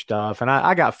this other stuff. And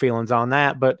I got feelings on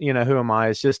that, but who am I?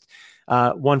 It's just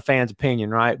one fan's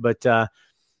opinion, right? But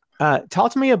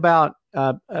talk to me about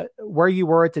where you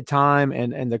were at the time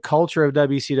and the culture of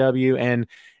WCW. And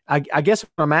I guess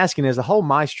what I'm asking is the whole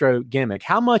Maestro gimmick.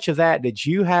 How much of that did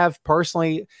you have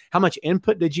personally? How much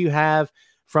input did you have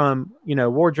from,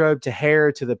 wardrobe to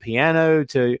hair to the piano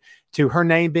to her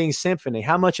name being Symphony?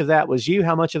 How much of that was you?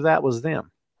 How much of that was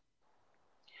them?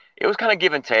 It was kind of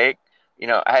give and take.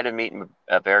 I had a meeting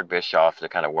with Eric Bischoff to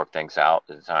kind of work things out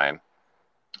at the time,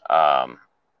 to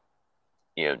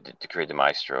create the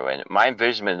Maestro. And my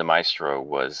envisionment of the Maestro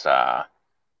was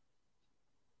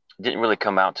didn't really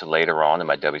come out till later on in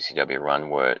my WCW run,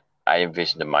 where I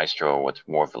envisioned the Maestro was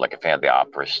more of like a family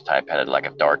opera type, had like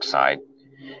a dark side,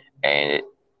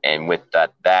 and with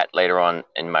that later on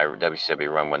in my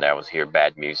WCW run, when I was hear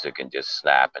bad music and just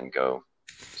snap and go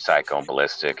psycho and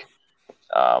ballistic,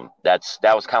 that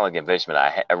was kind of like the envisionment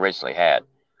I originally had.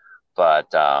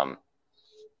 But I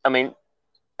mean,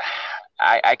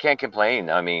 I can't complain.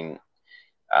 I mean,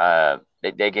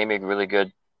 they gave me a really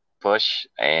good push,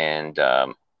 and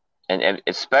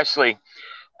especially,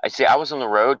 I see I was on the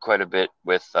road quite a bit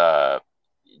with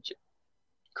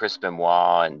Chris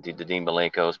Benoit and the Dean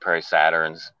Malenkos, Perry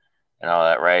Saturns, and all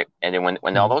that, right? And then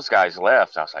when all those guys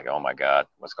left, I was like, oh my God,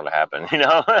 what's going to happen, you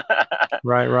know?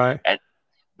 Right.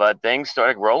 But things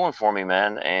started rolling for me,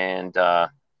 man. And I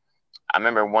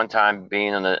remember one time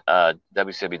being on the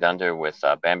WCW Thunder with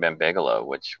Bam Bam Bigelow,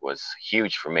 which was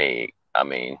huge for me. I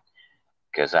mean,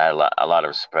 because I had a lot of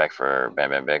respect for Bam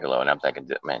Bam Bigelow, and I'm thinking,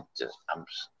 man,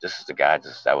 this is the guy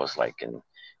that was like in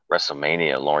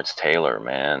WrestleMania, Lawrence Taylor,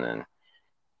 man,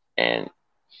 and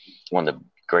one of the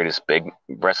greatest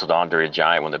wrestled Andre the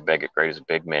Giant, one of the greatest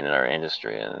big men in our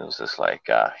industry, and it was just like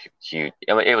huge.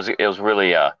 I mean, it was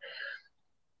really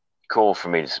cool for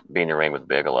me to be in the ring with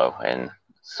Bigelow, and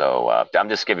so I'm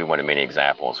just giving one of many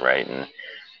examples, right? And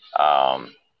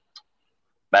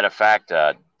matter of fact,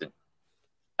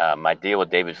 my deal with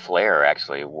David Flair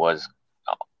actually was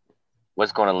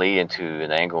going to lead into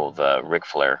an angle of Ric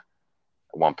Flair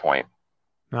at one point.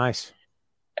 Nice.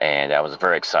 And I was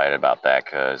very excited about that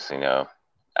because, you know,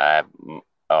 I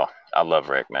love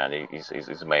Rick, man.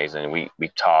 He's amazing. We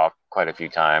talked quite a few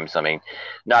times. I mean,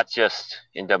 not just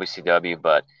in WCW,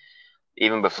 but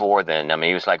even before then. I mean,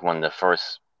 he was like one of the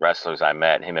first wrestlers I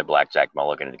met. Him and Blackjack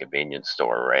Mulligan at the convenience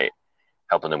store, right,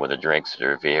 helping them with the drinks to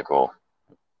their vehicle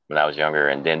when I was younger.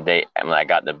 And then when I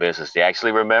got in the business, they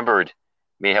actually remembered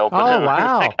me helping them. Oh,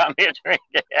 wow. They got me a drink.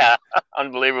 Yeah,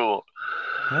 unbelievable.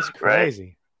 That's crazy.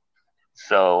 Right?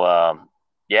 So,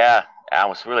 yeah, I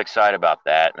was really excited about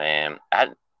that, man.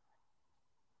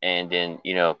 And then,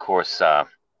 you know, of course, a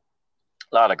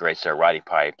lot of greats there, Roddy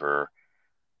Piper,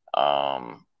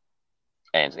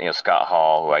 and, you know, Scott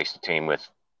Hall, who I used to team with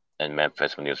in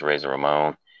Memphis when he was Razor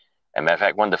Ramon. And matter of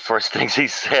fact, one of the first things he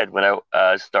said when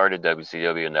I started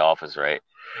WCW in the office, right?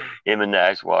 Him and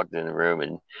Nash walked in the room,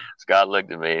 and Scott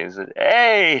looked at me and said,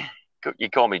 "Hey," you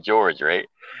call me George, right?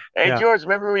 "Hey, yeah. George,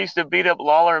 remember we used to beat up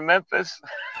Lawler in Memphis?"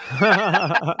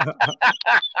 Like,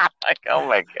 oh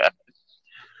my God.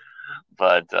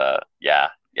 But yeah,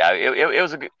 it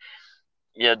was a good.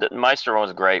 Yeah, the Maestro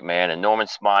was great, man, and Norman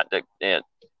Smiley,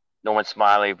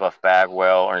 Buff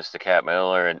Bagwell, Ernest the Cat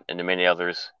Miller, and the many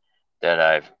others that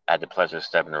I've had the pleasure of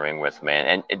stepping in the ring with,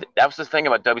 man. And that was the thing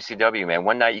about WCW, man.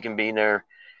 One night you can be in there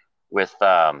with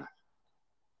Rey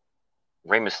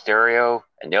Mysterio,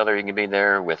 and the other you can be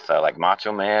there with like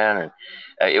Macho Man, and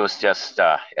it was just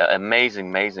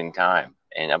amazing time,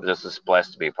 and I was just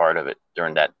blessed to be a part of it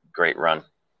during that great run.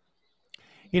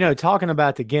 You know, talking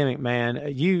about the gimmick,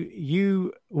 man,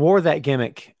 you wore that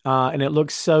gimmick, and it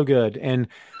looks so good. And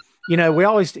you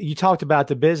know, you talked about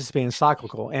the business being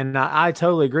cyclical, and I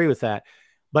totally agree with that.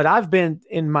 But I've been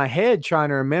in my head trying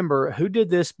to remember who did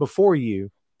this before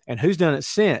you and who's done it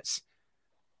since.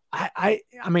 I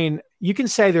mean, you can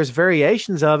say there's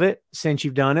variations of it since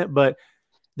you've done it, but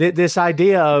this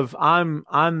idea of I'm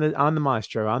the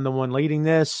Maestro, I'm the one leading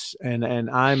this, and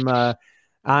I'm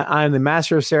the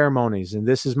master of ceremonies, and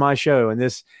this is my show, and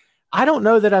this. I don't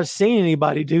know that I've seen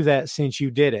anybody do that since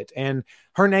you did it. And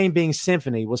her name being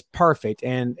Symphony was perfect.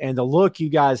 And the look you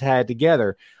guys had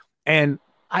together. And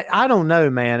I don't know,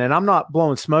 man. And I'm not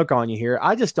blowing smoke on you here.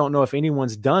 I just don't know if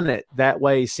anyone's done it that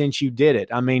way since you did it.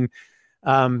 I mean,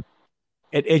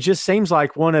 it just seems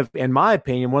like in my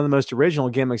opinion, one of the most original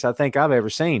gimmicks I think I've ever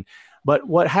seen. But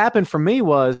what happened for me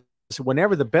was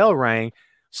whenever the bell rang,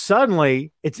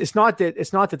 suddenly it's not that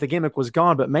the gimmick was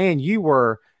gone, but man, you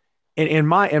were, in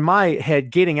my head,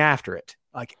 getting after it.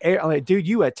 Like, dude,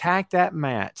 you attacked that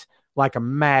mat like a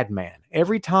madman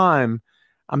every time.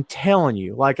 I'm telling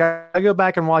you, like, I go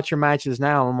back and watch your matches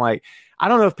now, and I'm like, I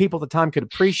don't know if people at the time could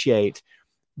appreciate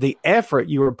the effort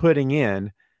you were putting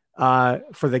in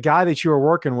for the guy that you were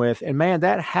working with. And man,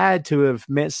 that had to have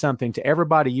meant something to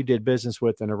everybody you did business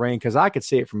with in the ring, because I could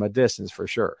see it from a distance for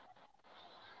sure.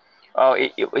 Oh,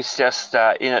 it was just,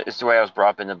 you know, it's the way I was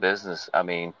brought up in the business. I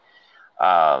mean,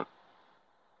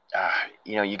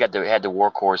 you know, you had the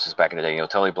workhorses back in the day, you know,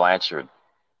 Tully Blanchard,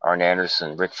 Arn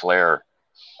Anderson, Ric Flair.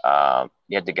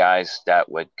 You had the guys that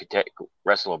could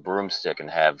wrestle a broomstick and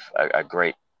have a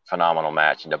great, phenomenal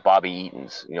match. And the Bobby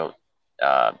Eatons, you know,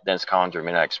 Dennis Condor,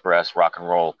 Midnight Express, Rock and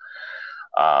Roll.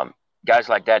 guys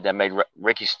like that made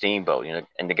Ricky Steamboat,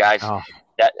 and the guys Oh,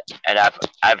 that, and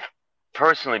I've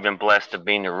personally been blessed to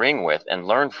be in the ring with and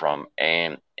learn from,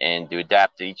 and to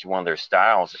adapt to each one of their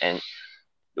styles. And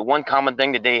the one common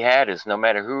thing that they had is no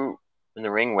matter who in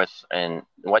the ring with and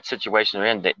what situation they're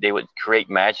in, they would create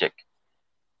magic.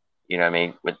 You know what I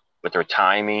mean? With their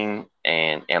timing,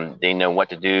 and they know what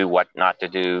to do, what not to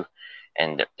do,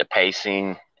 and the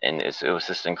pacing, and it was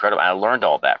just incredible. I learned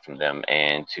all that from them,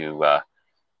 and to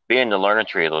be in the learning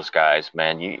tree of those guys,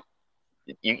 man,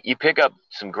 you pick up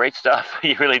some great stuff.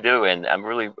 You really do, and I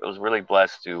was really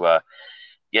blessed to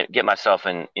get myself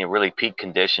in really peak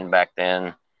condition back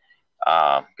then,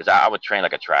 because I would train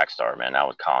like a track star, man. I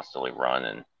would constantly run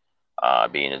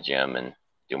and be in the gym and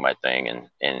do my thing,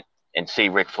 and see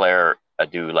Ric Flair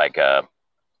do like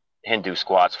Hindu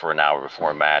squats for an hour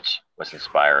before a match was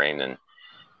inspiring. And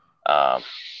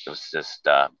it was just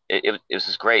it was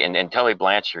just great. And Tully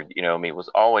Blanchard, was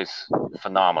always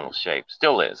phenomenal shape,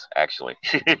 still is actually.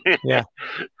 yeah.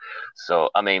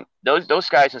 So I mean, those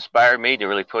guys inspired me to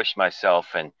really push myself,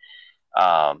 and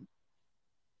to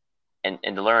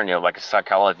learn, like a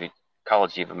psychology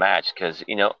of a match, because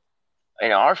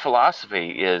our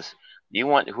philosophy is you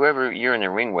want whoever you're in the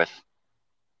ring with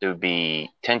to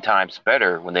be 10 times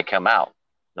better when they come out,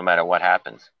 no matter what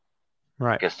happens.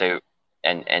 Right. Because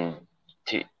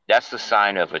that's the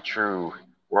sign of a true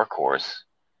workhorse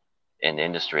in the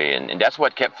industry, and that's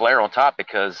what kept Flair on top.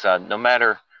 Because no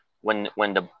matter when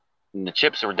the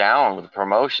chips were down with the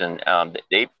promotion,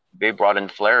 they brought in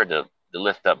Flair to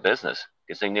lift up business,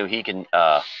 because they knew he can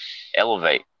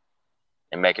elevate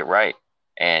and make it right.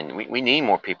 And we need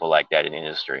more people like that in the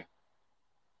industry.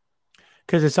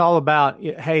 Because it's all about,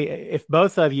 hey, if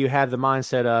both of you have the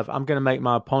mindset of, I'm going to make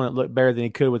my opponent look better than he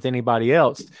could with anybody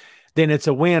else, then it's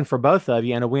a win for both of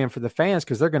you and a win for the fans,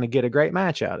 because they're going to get a great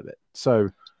match out of it.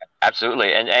 So,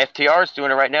 absolutely. And FTR is doing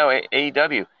it right now,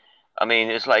 AEW. I mean,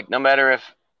 it's like no matter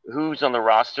who's on the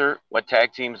roster, what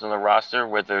tag team's on the roster,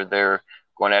 whether they're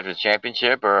going after the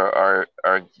championship or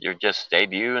you're just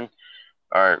debuting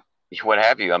or what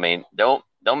have you. I mean, don't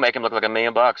make them look like $1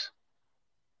 million.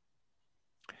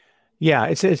 Yeah,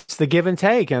 it's the give and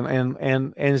take,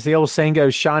 and as the old saying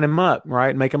goes, shine them up,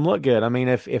 right? Make them look good. I mean,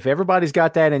 if everybody's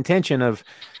got that intention of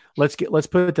let's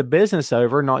put the business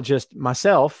over, not just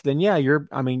myself, then yeah,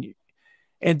 and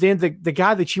then the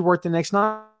guy that you work the next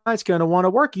night is going to want to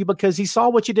work you because he saw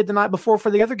what you did the night before for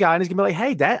the other guy, and he's going to be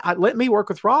like, hey, let me work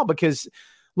with Rob because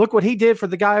look what he did for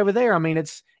the guy over there. I mean,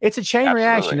 it's a chain Absolutely.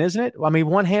 reaction, isn't it? I mean,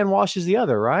 one hand washes the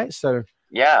other, right? So.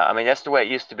 Yeah, I mean, that's the way it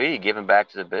used to be, giving back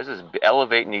to the business,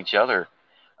 elevating each other.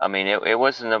 I mean, it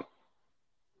wasn't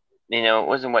it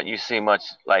wasn't what you see much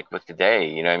like with today.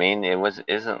 You know what I mean?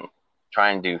 Isn't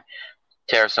trying to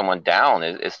tear someone down.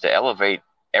 It's to elevate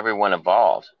everyone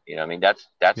involved. You know what I mean?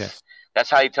 Yes. That's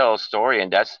how you tell a story,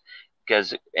 and that's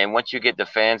and once you get the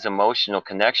fans' emotional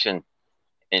connection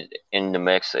in the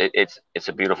mix, it's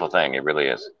a beautiful thing. It really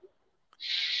is.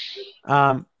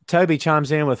 Toby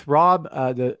chimes in with Rob,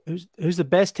 who's the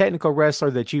best technical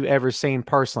wrestler that you've ever seen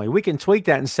personally? We can tweak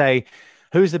that and say,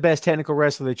 who's the best technical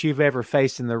wrestler that you've ever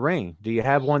faced in the ring? Do you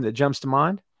have one that jumps to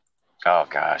mind? Oh,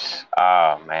 gosh.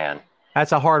 Oh, man.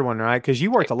 That's a hard one, right? Because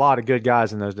you worked a lot of good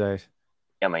guys in those days.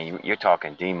 I mean, you're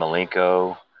talking Dean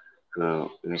Malenko,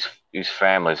 whose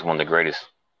family is one of the greatest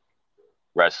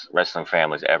wrestling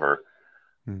families ever.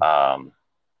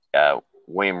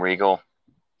 William Regal.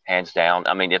 Hands down.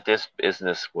 I mean, if this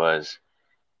business was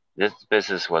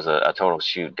a total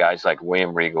shoot, guys like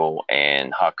William Regal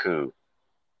and Haku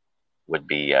would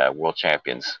be world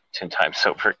champions 10 times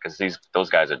over, because those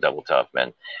guys are double tough,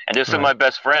 man. And they're some of my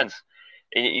best friends.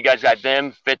 You guys got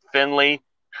them, Fit Finley.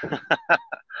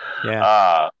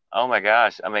 Yeah. Oh my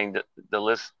gosh. I mean, the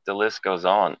list goes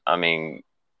on. I mean,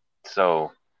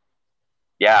 so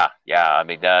yeah. I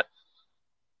mean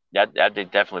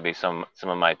that'd definitely be some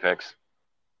of my picks.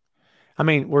 I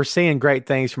mean, we're seeing great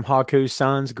things from Haku's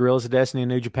sons, Gorillas of Destiny in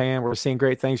New Japan. We're seeing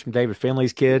great things from David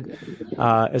Finley's kid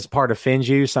as part of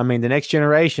Finjuice. I mean, the next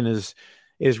generation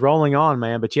is rolling on,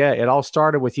 man. But yeah, it all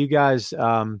started with you guys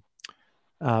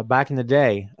back in the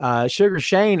day. Sugar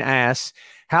Shane asks,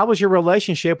 how was your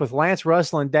relationship with Lance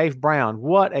Russell and Dave Brown?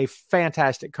 What a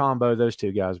fantastic combo those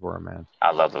two guys were, man.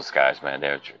 I love those guys, man.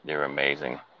 They're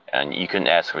amazing. And you couldn't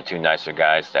ask for two nicer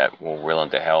guys that were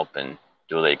willing to help and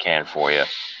do what they can for you.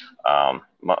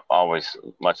 Always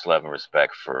much love and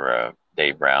respect for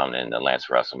Dave Brown and Lance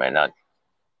Russell, man.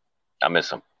 I miss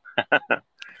them.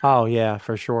 Oh yeah,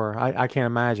 for sure. I can't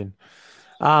imagine.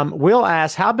 Will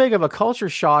asks, how big of a culture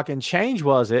shock and change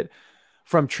was it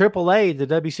from AAA to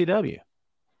WCW?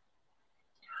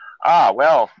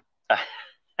 Well,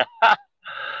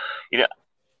 You know,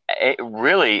 it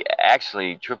really,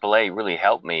 actually, AAA really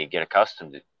helped me get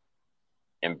accustomed to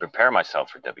and prepare myself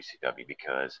for WCW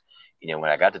because, when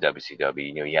I got to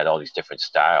WCW, you had all these different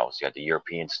styles. You had the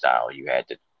European style. You had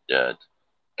the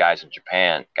guys from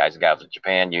Japan, guys and gals from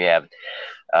Japan. You have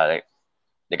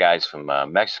the guys from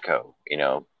Mexico,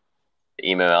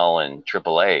 email and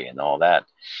AAA and all that.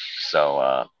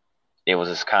 So it was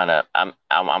just kind of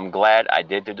I'm glad I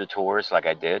did do the tours like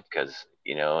I did because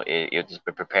it just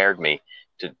prepared me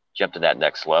to jump to that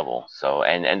next level. So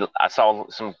and I saw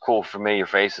some cool familiar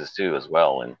faces too as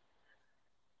well, and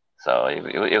so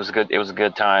it was good. It was a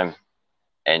good time,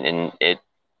 and it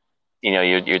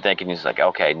you're thinking it's like,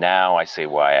 okay, now I see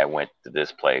why I went to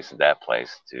this place and that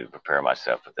place to prepare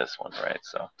myself for this one, right?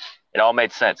 So it all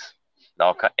made sense. It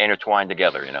all intertwined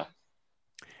together.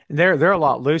 They're a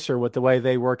lot looser with the way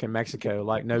they work in Mexico,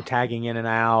 like no tagging in and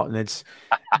out, and it's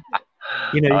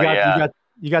you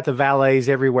got the valets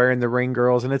everywhere and the ring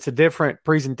girls, and it's a different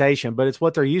presentation, but it's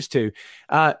what they're used to.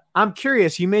 I'm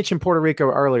curious. You mentioned Puerto Rico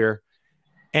earlier,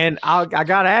 and I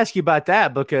got to ask you about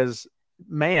that because,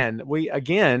 man, we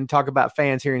again talk about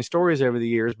fans hearing stories over the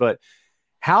years, but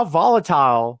how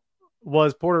volatile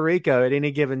was Puerto Rico at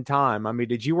any given time? I mean,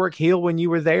 did you work heel when you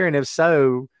were there, and if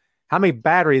so, how many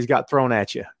batteries got thrown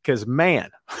at you? Because,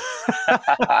 man.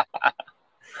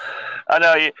 I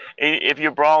know if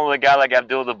you're brawling with a guy like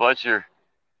Abdul the Butcher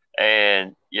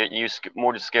and you're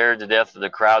more scared to death of the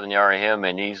crowd than you are of him,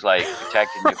 and he's like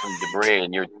protecting you from debris,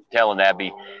 and you're telling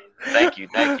Abby, thank you.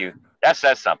 That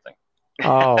says something.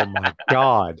 Oh, my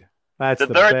God. That's the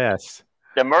best.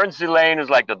 The emergency lane is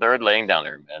like the third lane down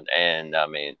there, man. And, I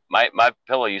mean, my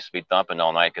pillow used to be thumping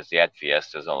all night because he had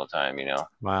fiestas all the time,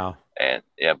 Wow. And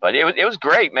yeah, but it was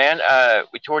great, man.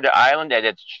 We toured the island. They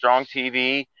had strong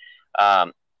TV.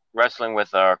 Wrestling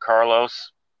with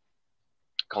Carlos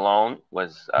Colon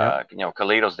was,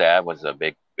 Carlito's dad was a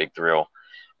big thrill,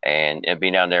 and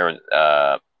being down there with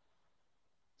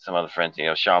some other friends,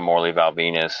 Sean Morley, Val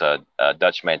Venus,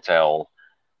 Dutch Mantel,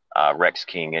 Rex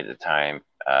King at the time,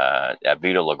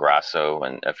 Vito Lagrasso,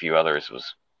 and a few others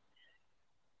was.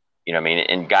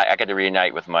 And I got to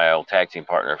reunite with my old tag team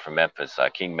partner from Memphis,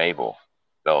 King Mabel,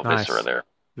 Bill Nice. Viscera there.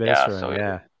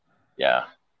 Viscera, yeah.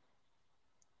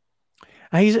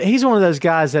 He's one of those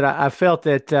guys that I felt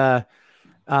that the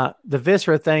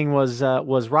Viscera thing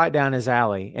was right down his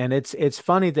alley, and it's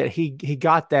funny that he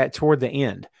got that toward the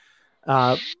end,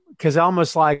 because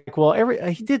almost like, well,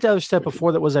 he did the other stuff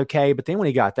before that was okay, but then when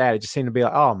he got that, it just seemed to be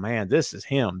like, oh man, this is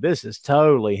him. This is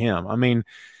totally him. I mean,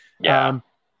 yeah.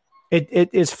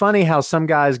 It's funny how some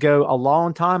guys go a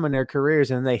long time in their careers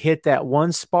and they hit that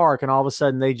one spark, and all of a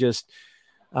sudden they just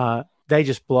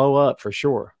blow up for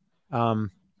sure.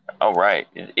 Oh, right.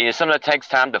 Something that takes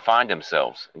time to find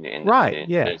themselves in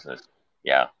business.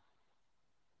 Yeah.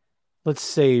 Let's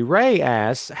see. Ray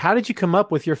asks, how did you come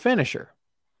up with your finisher?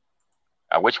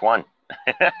 Which one?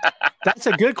 That's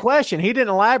a good question. He didn't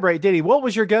elaborate, did he? What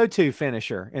was your go-to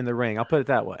finisher in the ring? I'll put it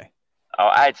that way. Oh,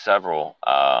 I had several.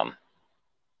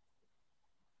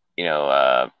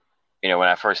 When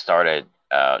I first started,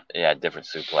 different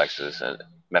suplexes. Matter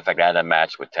of fact, I had a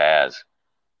match with Taz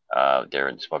there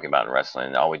in Smoky Mountain Wrestling,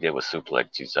 and all we did was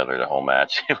suplex each other the whole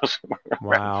match. It was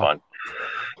fun.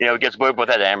 It gets both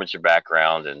that amateur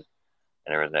background and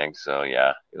everything. So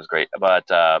yeah, it was great. But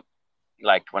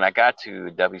like when I got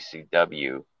to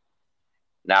WCW,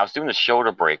 now I was doing the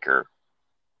shoulder breaker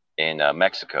in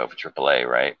Mexico for AAA,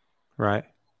 right? Right.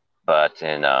 But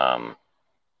in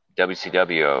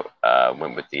WCW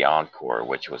went with the Encore,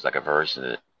 which was like a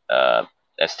version of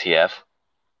STF.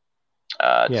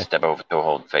 Step over to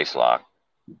hold face lock,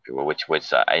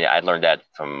 which I learned that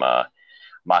from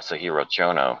Masahiro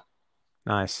Chono.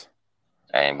 Nice.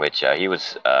 And which he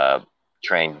was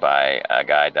trained by a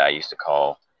guy that I used to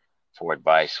call for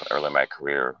advice early in my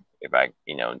career if I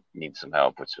need some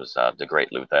help, which was the great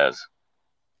Luthez.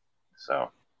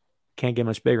 So can't get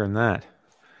much bigger than that.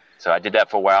 So I did that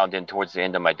for a while, and then towards the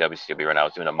end of my WCW run, I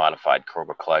was doing a modified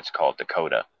Cobra Clutch called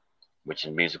Dakota, which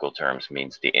in musical terms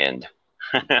means the end.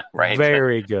 Right.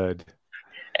 Very good.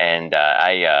 And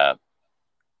but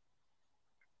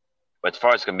as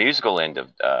far as the musical end of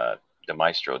the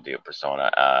Maestro deal persona,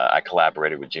 I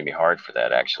collaborated with Jimmy Hart for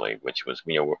that actually, which was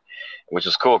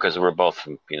cool because we're both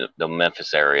from the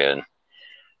Memphis area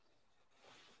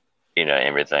and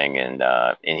everything, and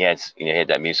he had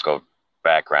that musical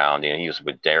background. He was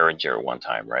with Derringer one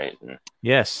time, right? And,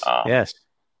 yes.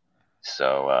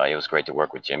 So it was great to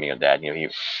work with Jimmy on that. He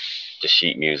the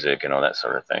sheet music and all that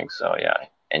sort of thing. So yeah,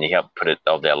 and he helped put it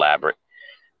all the elaborate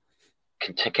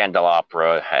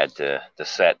candelabra, had the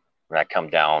set when I come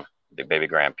down, the baby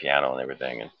grand piano and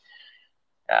everything, and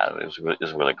Yeah, it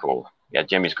was really cool. Yeah,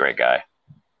 Jimmy's a great guy.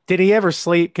 Did he ever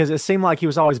sleep? Because it seemed like he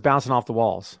was always bouncing off the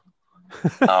walls.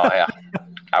 Oh yeah,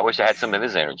 I wish I had some of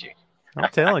his energy. I'm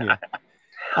telling you.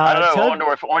 I don't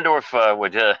know. Toby, Orndorff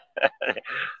would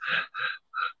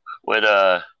would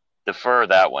defer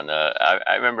that one.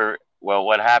 I remember. Well,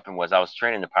 what happened was I was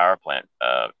training the power plant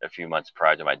a few months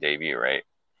prior to my debut, right?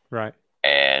 right.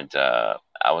 And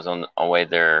I was on way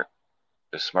there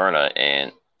to Smyrna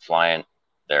and flying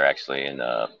there actually, and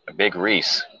Big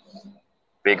Reese.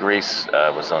 Big Reese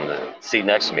was on the seat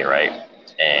next to me, right?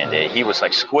 And he was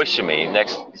like squishing me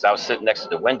next because I was sitting next to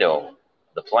the window of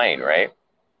the plane, right?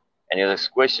 And he was like,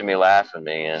 squishing me, laughing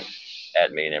me and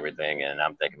at me and everything. And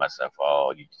I'm thinking to myself,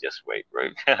 oh, you just wait,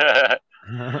 right?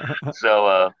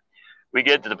 So we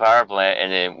get to the power plant,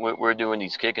 and then we're doing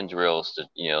these kicking drills to,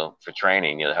 for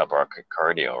training, to help our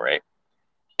cardio, right?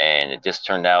 And it just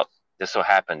turned out, just so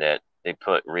happened that they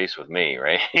put Reese with me,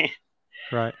 right?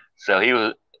 right. So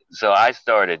I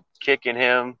started kicking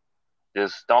him,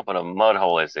 just stomping a mud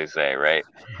hole, as they say, right?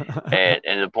 And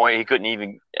to the point he couldn't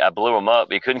even, I blew him up.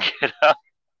 He couldn't get up.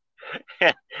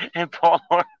 And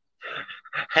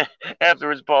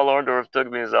afterwards, Paul Orndorff took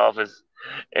me to his office,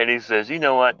 and he says, "You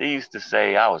know what? They used to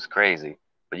say I was crazy,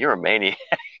 but you're a maniac."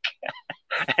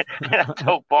 And I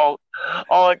told Paul,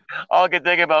 all I could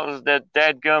think about was that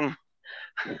dadgum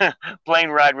plane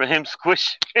ride with him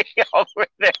squishing me over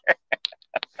there.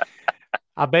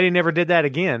 I bet he never did that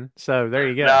again. So there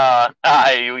you go. Nah,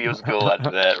 he was cool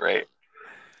after that, right?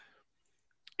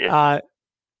 Yeah.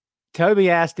 Toby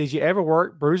asked, "Did you ever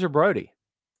work Bruiser Brody?"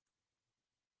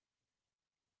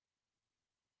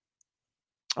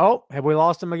 Oh, have we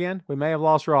lost him again? We may have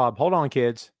lost Rob. Hold on,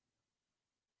 kids.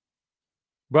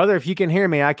 Brother, if you can hear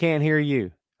me, I can't hear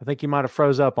you. I think you might have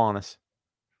froze up on us.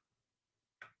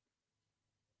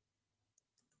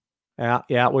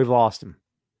 Yeah, we've lost him.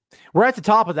 We're at the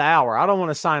top of the hour. I don't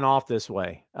want to sign off this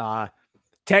way.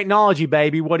 Technology,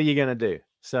 baby. What are you going to do?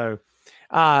 So,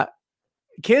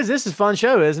 kids, this is a fun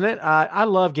show, isn't it? I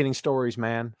love getting stories,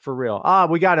 man, for real.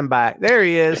 We got him back. There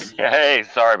he is. Hey,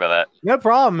 sorry about that. No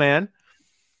problem, man.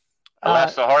 I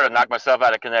laughed so hard I knocked myself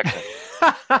out of connection.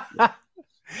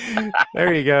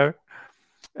 There you go.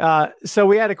 So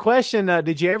we had a question.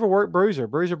 Did you ever work Bruiser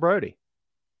Brody?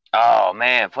 Oh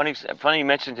man, funny you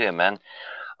mentioned him, man.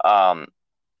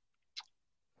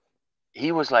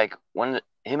 He was like him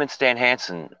and Stan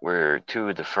Hansen were two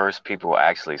of the first people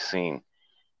actually seen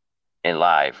in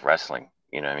live wrestling.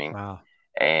 You know what I mean? Wow.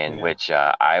 And yeah. Which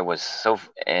I was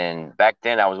and back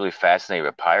then I was really fascinated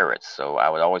with pirates, so I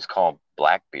would always call him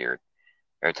Blackbeard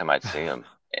every time I'd see him.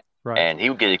 Right. And he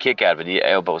would get a kick out of it. He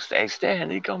elbows, "Hey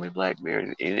Stan," he called me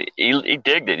Blackbeard. He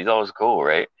digged it. He's always cool,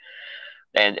 right?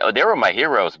 And they were my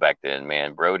heroes back then,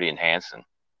 man, Brody and Hansen.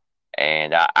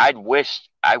 And I wished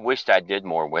I did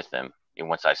more with them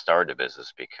once I started the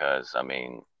business, because I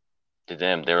mean, to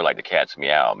them they were like the cat's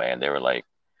meow, man. They were like,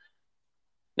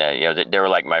 they were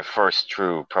like my first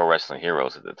true pro wrestling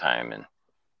heroes at the time, and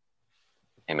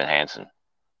him and Hansen.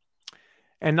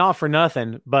 And not for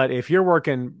nothing, but if you're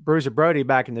working Bruiser Brody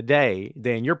back in the day,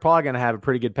 then you're probably going to have a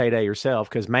pretty good payday yourself.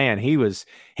 Because man, him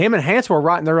and Hansen were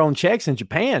writing their own checks in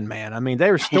Japan, man. I mean,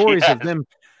 there were stories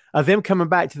of them coming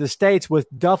back to the States with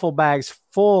duffel bags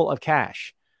full of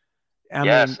cash. I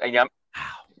mean,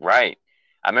 right.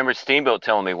 I remember Steamboat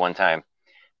telling me one time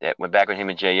that when him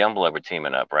and Jay Youngblood were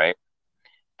teaming up, right,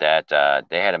 that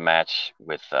they had a match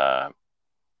with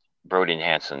Brody and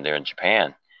Hansen there in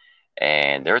Japan.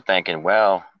 And they're thinking,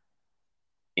 well,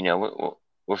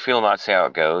 we'll feel them out, see how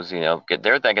it goes.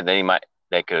 They're thinking they might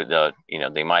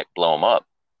blow them up,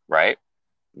 right?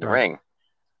 The ring.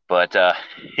 But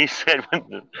he said when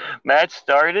the match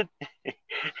started,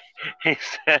 he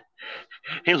said,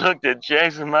 he looked at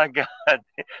Jason, my God,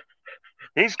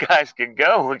 these guys could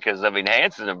go, because I mean,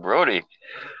 Hansen and Brody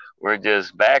were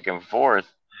just back and forth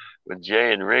with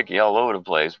Jay and Ricky all over the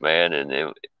place, man.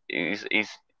 And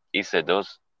he said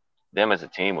them as a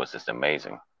team was just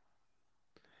amazing.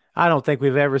 I don't think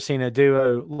we've ever seen a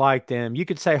duo like them. You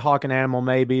could say Hawk and Animal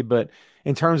maybe, but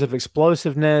in terms of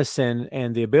explosiveness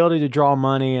and the ability to draw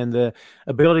money and the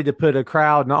ability to put a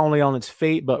crowd not only on its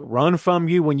feet, but run from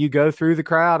you when you go through the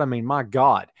crowd. I mean, my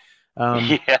God.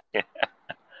 Yeah.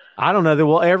 I don't know that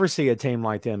we'll ever see a team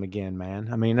like them again, man.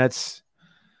 I mean, that's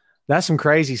some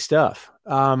crazy stuff.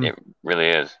 It really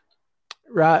is.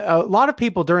 Right. A lot of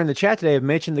people during the chat today have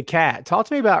mentioned the cat. Talk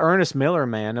to me about Ernest Miller,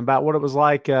 man, about what it was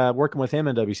like working with him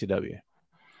in WCW.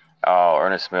 Oh,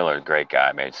 Ernest Miller, great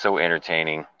guy, man. So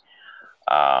entertaining.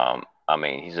 I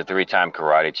mean, he's a 3-time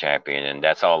karate champion, and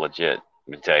that's all legit.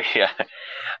 Let me tell you.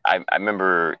 I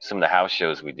remember some of the house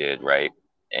shows we did, right?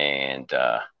 And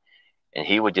and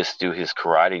he would just do his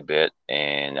karate bit,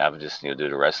 and I would just do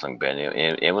the wrestling bit.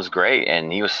 It was great,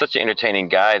 and he was such an entertaining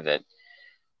guy that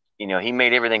he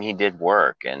made everything he did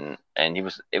work, and it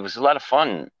was a lot of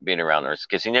fun being around there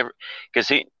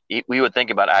because we would think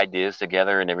about ideas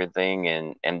together and everything,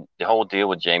 and the whole deal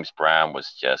with James Brown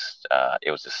was just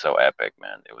it was just so epic,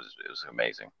 man. It was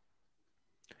amazing.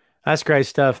 That's great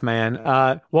stuff, man.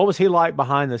 What was he like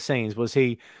behind the scenes? Was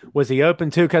he open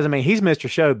to? Because I mean, he's Mr.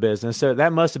 Show Business, so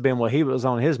that must have been what he was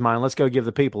on his mind. Let's go give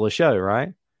the people a show,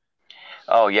 right?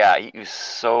 Oh yeah, he was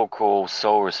so cool,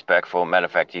 so respectful. Matter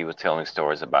of fact, he was telling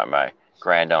stories about my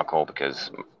granduncle because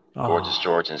Gorgeous Oh,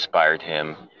 George inspired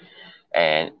him,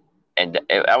 and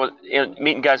I was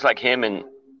meeting guys like him and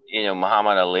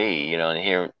Muhammad Ali, and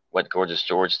hearing what Gorgeous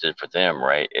George did for them,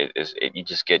 right? You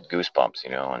just get goosebumps,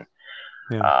 and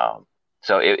yeah. um,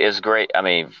 so it's great. I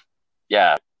mean,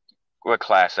 yeah, what a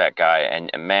class that guy,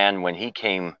 and man, when he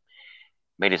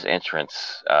made his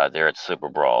entrance there at Super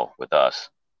Brawl with us,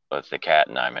 with the cat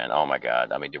and I, man, oh my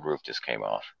God, I mean, the roof just came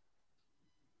off.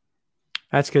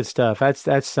 That's good stuff.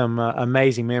 That's some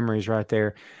amazing memories right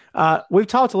there. We've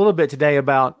talked a little bit today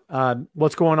about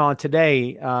what's going on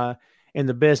today in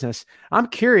the business. I'm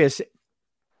curious,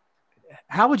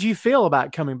 how would you feel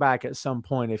about coming back at some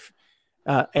point if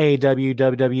AEW,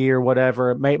 WWE, or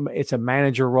whatever, it's a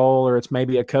manager role or it's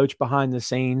maybe a coach behind the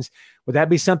scenes? Would that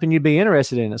be something you'd be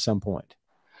interested in at some point?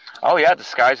 Oh yeah, the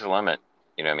sky's the limit.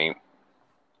 You know what I mean?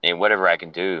 And whatever I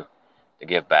can do to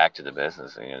give back to the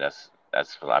business,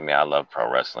 that's. I mean, I love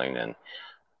pro wrestling, and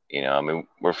I mean,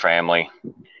 we're family.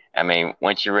 I mean,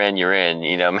 once you're in, you're in.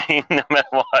 You know what I mean? No matter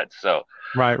what. So,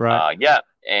 Right, right. yeah,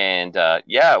 and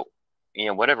yeah,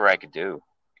 whatever I could do,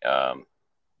 um,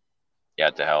 yeah,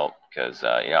 to help, because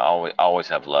I always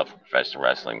have love for professional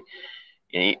wrestling.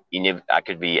 I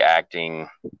could be acting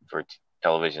for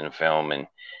television and film and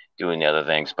doing the other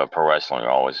things, but pro wrestling will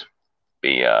always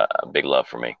be a big love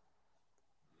for me.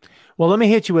 Well, let me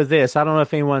hit you with this. I don't know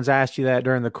if anyone's asked you that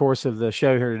during the course of the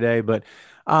show here today, but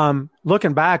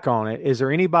looking back on it, is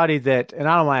there anybody that, and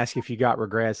I don't ask if you got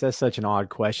regrets. That's such an odd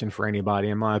question for anybody,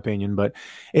 in my opinion, but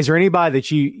is there anybody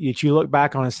that you look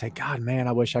back on and say, God, man,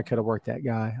 I wish I could have worked that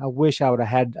guy. I wish I would have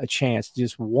had a chance,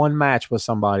 just one match with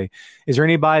somebody. Is there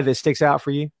anybody that sticks out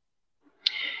for you?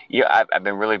 Yeah, I've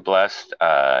been really blessed.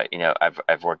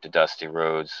 I've worked the Dusty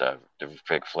Rhodes, the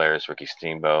Ric Flairs, Ricky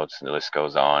Steamboats, and the list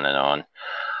goes on and on.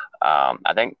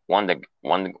 I think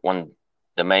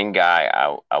the main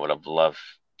guy I would have loved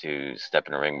to step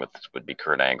in the ring with would be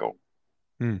Kurt Angle.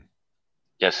 Hmm.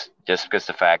 Just because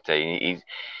the fact that he's,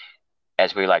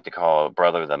 as we like to call, a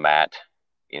brother of the mat.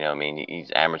 I mean,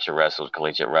 he's amateur wrestled,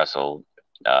 collegiate wrestled,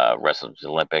 wrestled the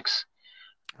Olympics,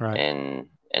 Right. and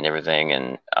everything,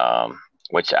 and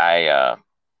which I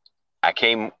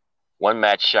came one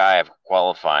match shy of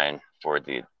qualifying for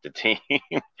the team.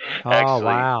 Oh, Actually,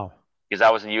 wow. because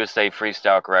I was in USA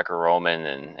Freestyle Greco-Roman,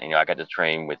 and I got to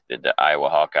train with the Iowa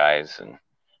Hawkeyes, and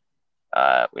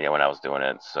when I was doing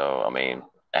it. So I mean,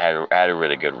 I had a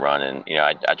really good run, and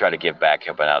I try to give back,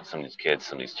 helping out some of these kids,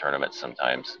 some of these tournaments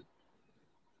sometimes,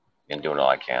 and doing all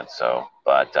I can. So,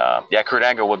 but yeah, Kurt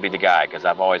Angle would be the guy because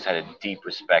I've always had a deep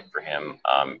respect for him.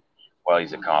 What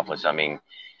he's accomplished. I mean,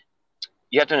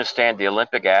 you have to understand the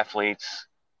Olympic athletes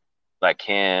like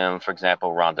him, for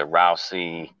example, Ronda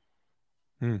Rousey,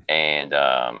 Hmm. and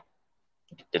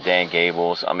the Dan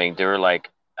Gables. I mean, they're like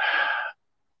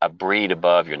a breed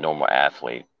above your normal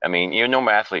athlete. I mean, your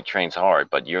normal athlete trains hard,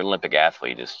 but your Olympic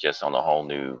athlete is just on a whole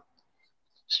new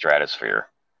stratosphere.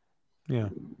 Yeah.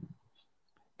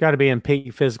 Got to be in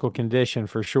peak physical condition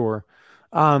for sure.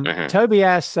 Hmm. Toby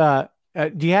asks,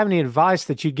 do you have any advice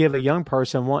that you give a young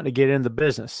person wanting to get in the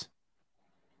business?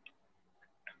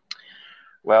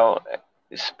 Well,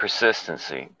 it's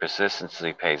persistency.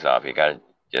 Persistency pays off. You got to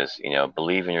just,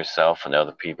 believe in yourself and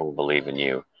other people believe in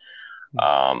you.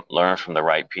 Learn from the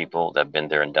right people that have been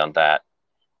there and done that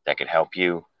could help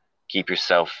you keep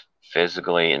yourself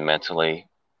physically and mentally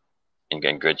in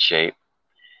good shape.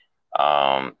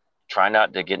 Try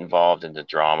not to get involved in the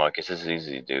drama because it's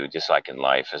easy to do, just like in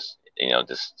life. Just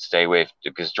stay away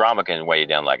because drama can weigh you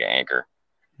down like an anchor,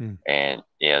 Hmm. and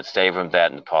stay from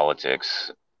that in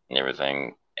politics and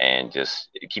everything, and just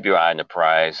keep your eye on the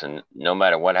prize. And no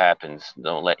matter what happens,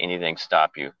 don't let anything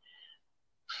stop you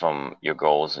from your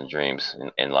goals and dreams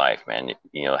in life, man.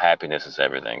 Happiness is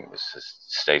everything.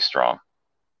 Just stay strong.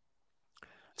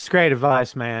 It's great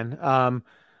advice, man.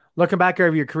 Looking back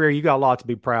over your career, you got a lot to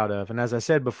be proud of. And as I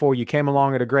said before, you came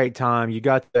along at a great time. You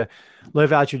got to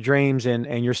live out your dreams,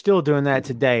 and you're still doing that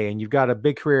today. And you've got a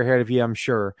big career ahead of you, I'm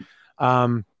sure.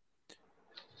 Um,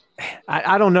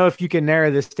 I don't know if you can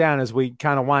narrow this down as we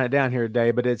kind of wind it down here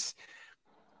today, but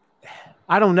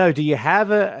I don't know. Do you have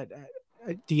a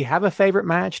favorite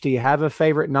match? Do you have a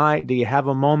favorite night? Do you have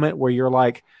a moment where you're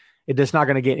like, it's just not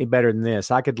going to get any better than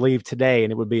this? I could leave today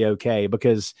and it would be okay.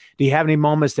 Because do you have any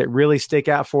moments that really stick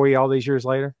out for you all these years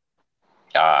later?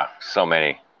 So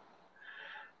many.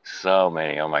 So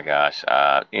many. Oh my gosh.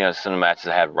 Some of the matches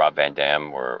I had Rob Van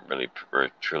Dam were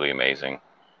truly amazing.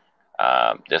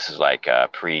 This is like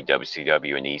pre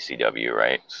WCW and ECW,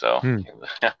 right? So,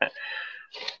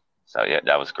 so yeah,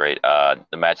 that was great.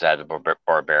 The matches I had with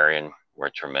Barbarian were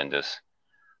tremendous.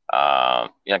 Like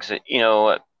I said,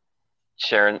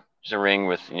 sharing the ring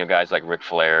with guys like Ric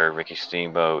Flair, Ricky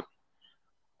Steamboat,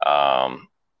 Arn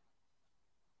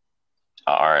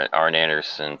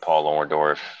Anderson, Paul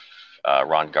Orndorff,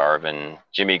 Ron Garvin,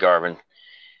 Jimmy Garvin,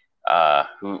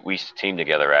 who we used to team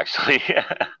together actually.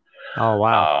 Oh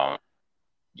wow.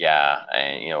 Yeah,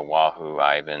 and Wahoo,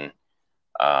 Ivan,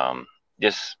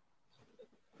 just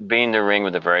being in the ring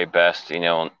with the very best,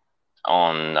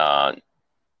 on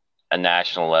a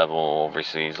national level,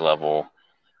 overseas level,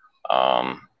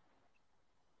 from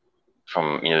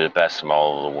the best from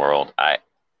all over the world.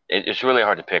 It's really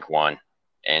hard to pick one,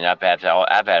 and I've had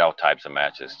all types of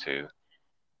matches too.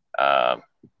 Of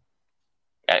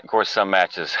course, some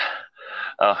matches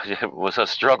it was a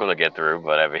struggle to get through,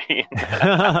 but I mean,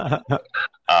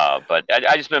 but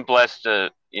I just been blessed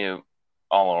to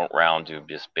all around to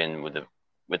just been with the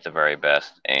very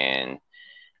best and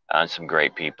some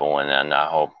great people, and I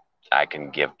hope I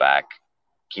can give back,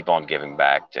 keep on giving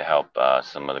back to help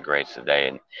some of the greats today.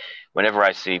 And whenever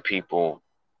I see people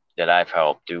that I've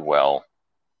helped do well,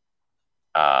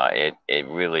 it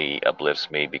really uplifts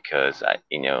me because I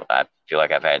feel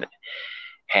like I've had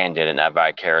hand in it and I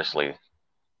vicariously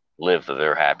live for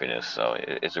their happiness. So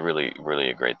it's a really, really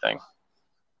a great thing.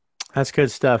 That's good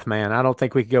stuff, man. I don't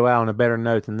think we could go out on a better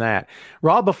note than that.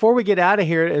 Rob, before we get out of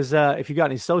here, if you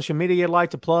got any social media you'd like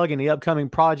to plug, any upcoming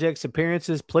projects,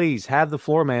 appearances, please have the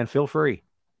floor, man. Feel free.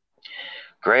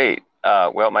 Great.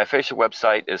 Well, my official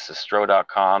website is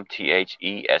thestro.com,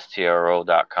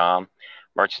 thestro.com.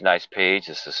 Merchandise page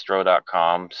is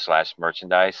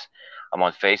thestro.com/merchandise. I'm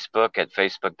on Facebook at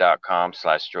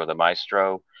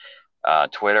facebook.com/StroTheMaestro.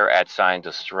 Twitter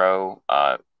 @Destro.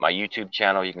 My YouTube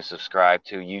channel you can subscribe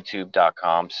to,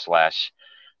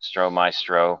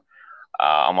 youtube.com/StroMaestro.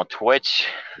 I'm on Twitch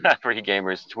for you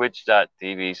gamers,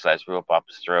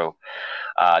 twitch.tv/RealPapaStro.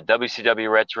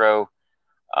 WCW Retro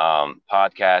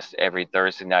podcast every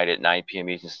Thursday night at 9 p.m.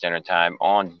 Eastern Standard Time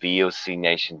on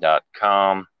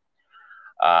VOCNation.com.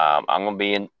 I'm going to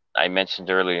be in, I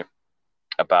mentioned earlier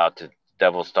about the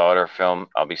Devil's Daughter film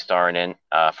I'll be starring in.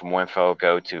 For more info,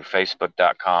 go to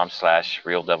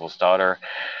facebook.com/RealDevil'sDaughter.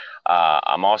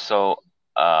 I'm also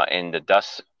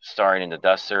starring in the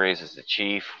Dust series as the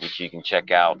Chief, which you can check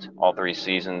out all 3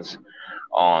 seasons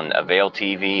on Avail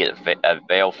TV at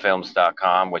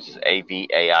availfilms.com, which is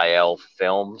AVAIL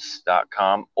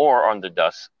films.com, or on the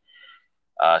Dust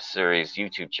series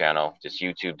YouTube channel, just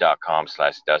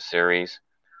youtube.com/Dust series.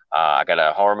 I got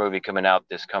a horror movie coming out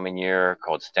this coming year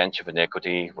called Stench of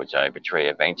Iniquity, which I portray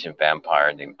an ancient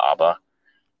vampire named Abba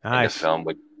in the film,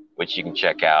 which you can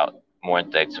check out. More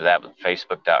insights for that with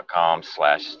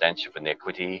facebook.com/Stench of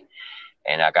Iniquity.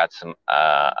 And I got some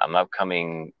an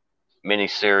upcoming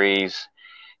mini-series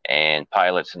and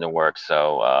pilots in the works,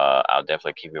 so I'll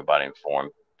definitely keep everybody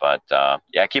informed. But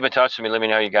yeah, keep in touch with me. Let me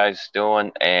know how you guys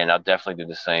doing, and I'll definitely do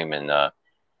the same. And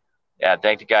yeah,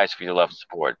 thank you guys for your love and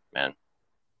support, man.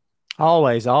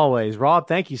 Always, always. Rob,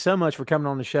 thank you so much for coming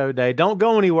on the show today. Don't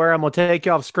go anywhere. I'm going to take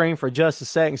you off screen for just a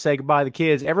second and say goodbye to the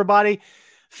kids. Everybody,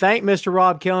 thank Mr.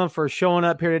 Rob Kellum for showing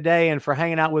up here today and for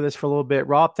hanging out with us for a little bit.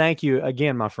 Rob, thank you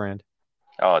again, my friend.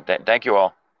 Oh, thank you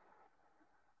all.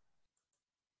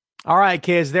 All right,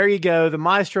 kids, there you go. The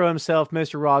maestro himself,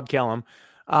 Mr. Rob Kellum.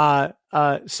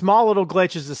 Small little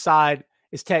glitches aside,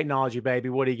 it's technology, baby.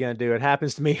 What are you going to do? It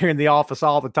happens to me here in the office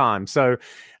all the time. So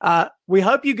we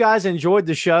hope you guys enjoyed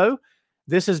the show.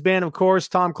 This has been, of course,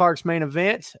 Tom Clark's Main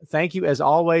Event. Thank you, as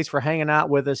always, for hanging out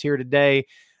with us here today,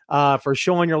 for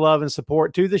showing your love and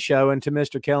support to the show and to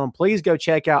Mr. Kellum. Please go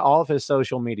check out all of his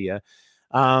social media.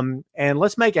 And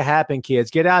let's make it happen,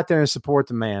 kids. Get out there and support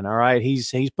the man. All right.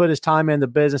 He's put his time in the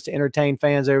business to entertain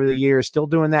fans over the years, still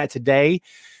doing that today.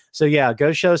 So yeah,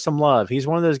 go show some love. He's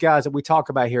one of those guys that we talk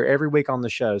about here every week on the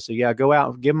show. So yeah, go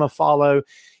out and give him a follow,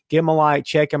 give him a like,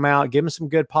 check him out, give him some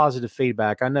good positive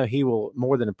feedback. I know he will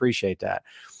more than appreciate that.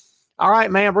 All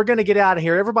right, man, we're going to get out of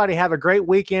here. Everybody have a great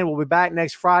weekend. We'll be back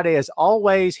next Friday as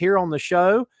always here on the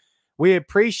show We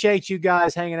appreciate you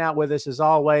guys hanging out with us as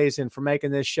always and for making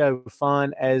this show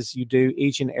fun as you do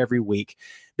each and every week.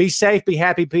 Be safe, be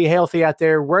happy, be healthy out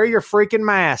there. Wear your freaking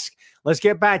mask. Let's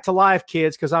get back to life,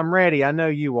 kids, because I'm ready. I know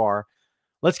you are.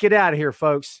 Let's get out of here,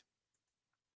 folks.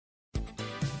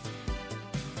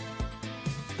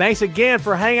 Thanks again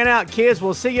for hanging out, kids.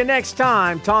 We'll see you next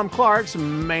time. Tom Clark's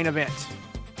Main Event.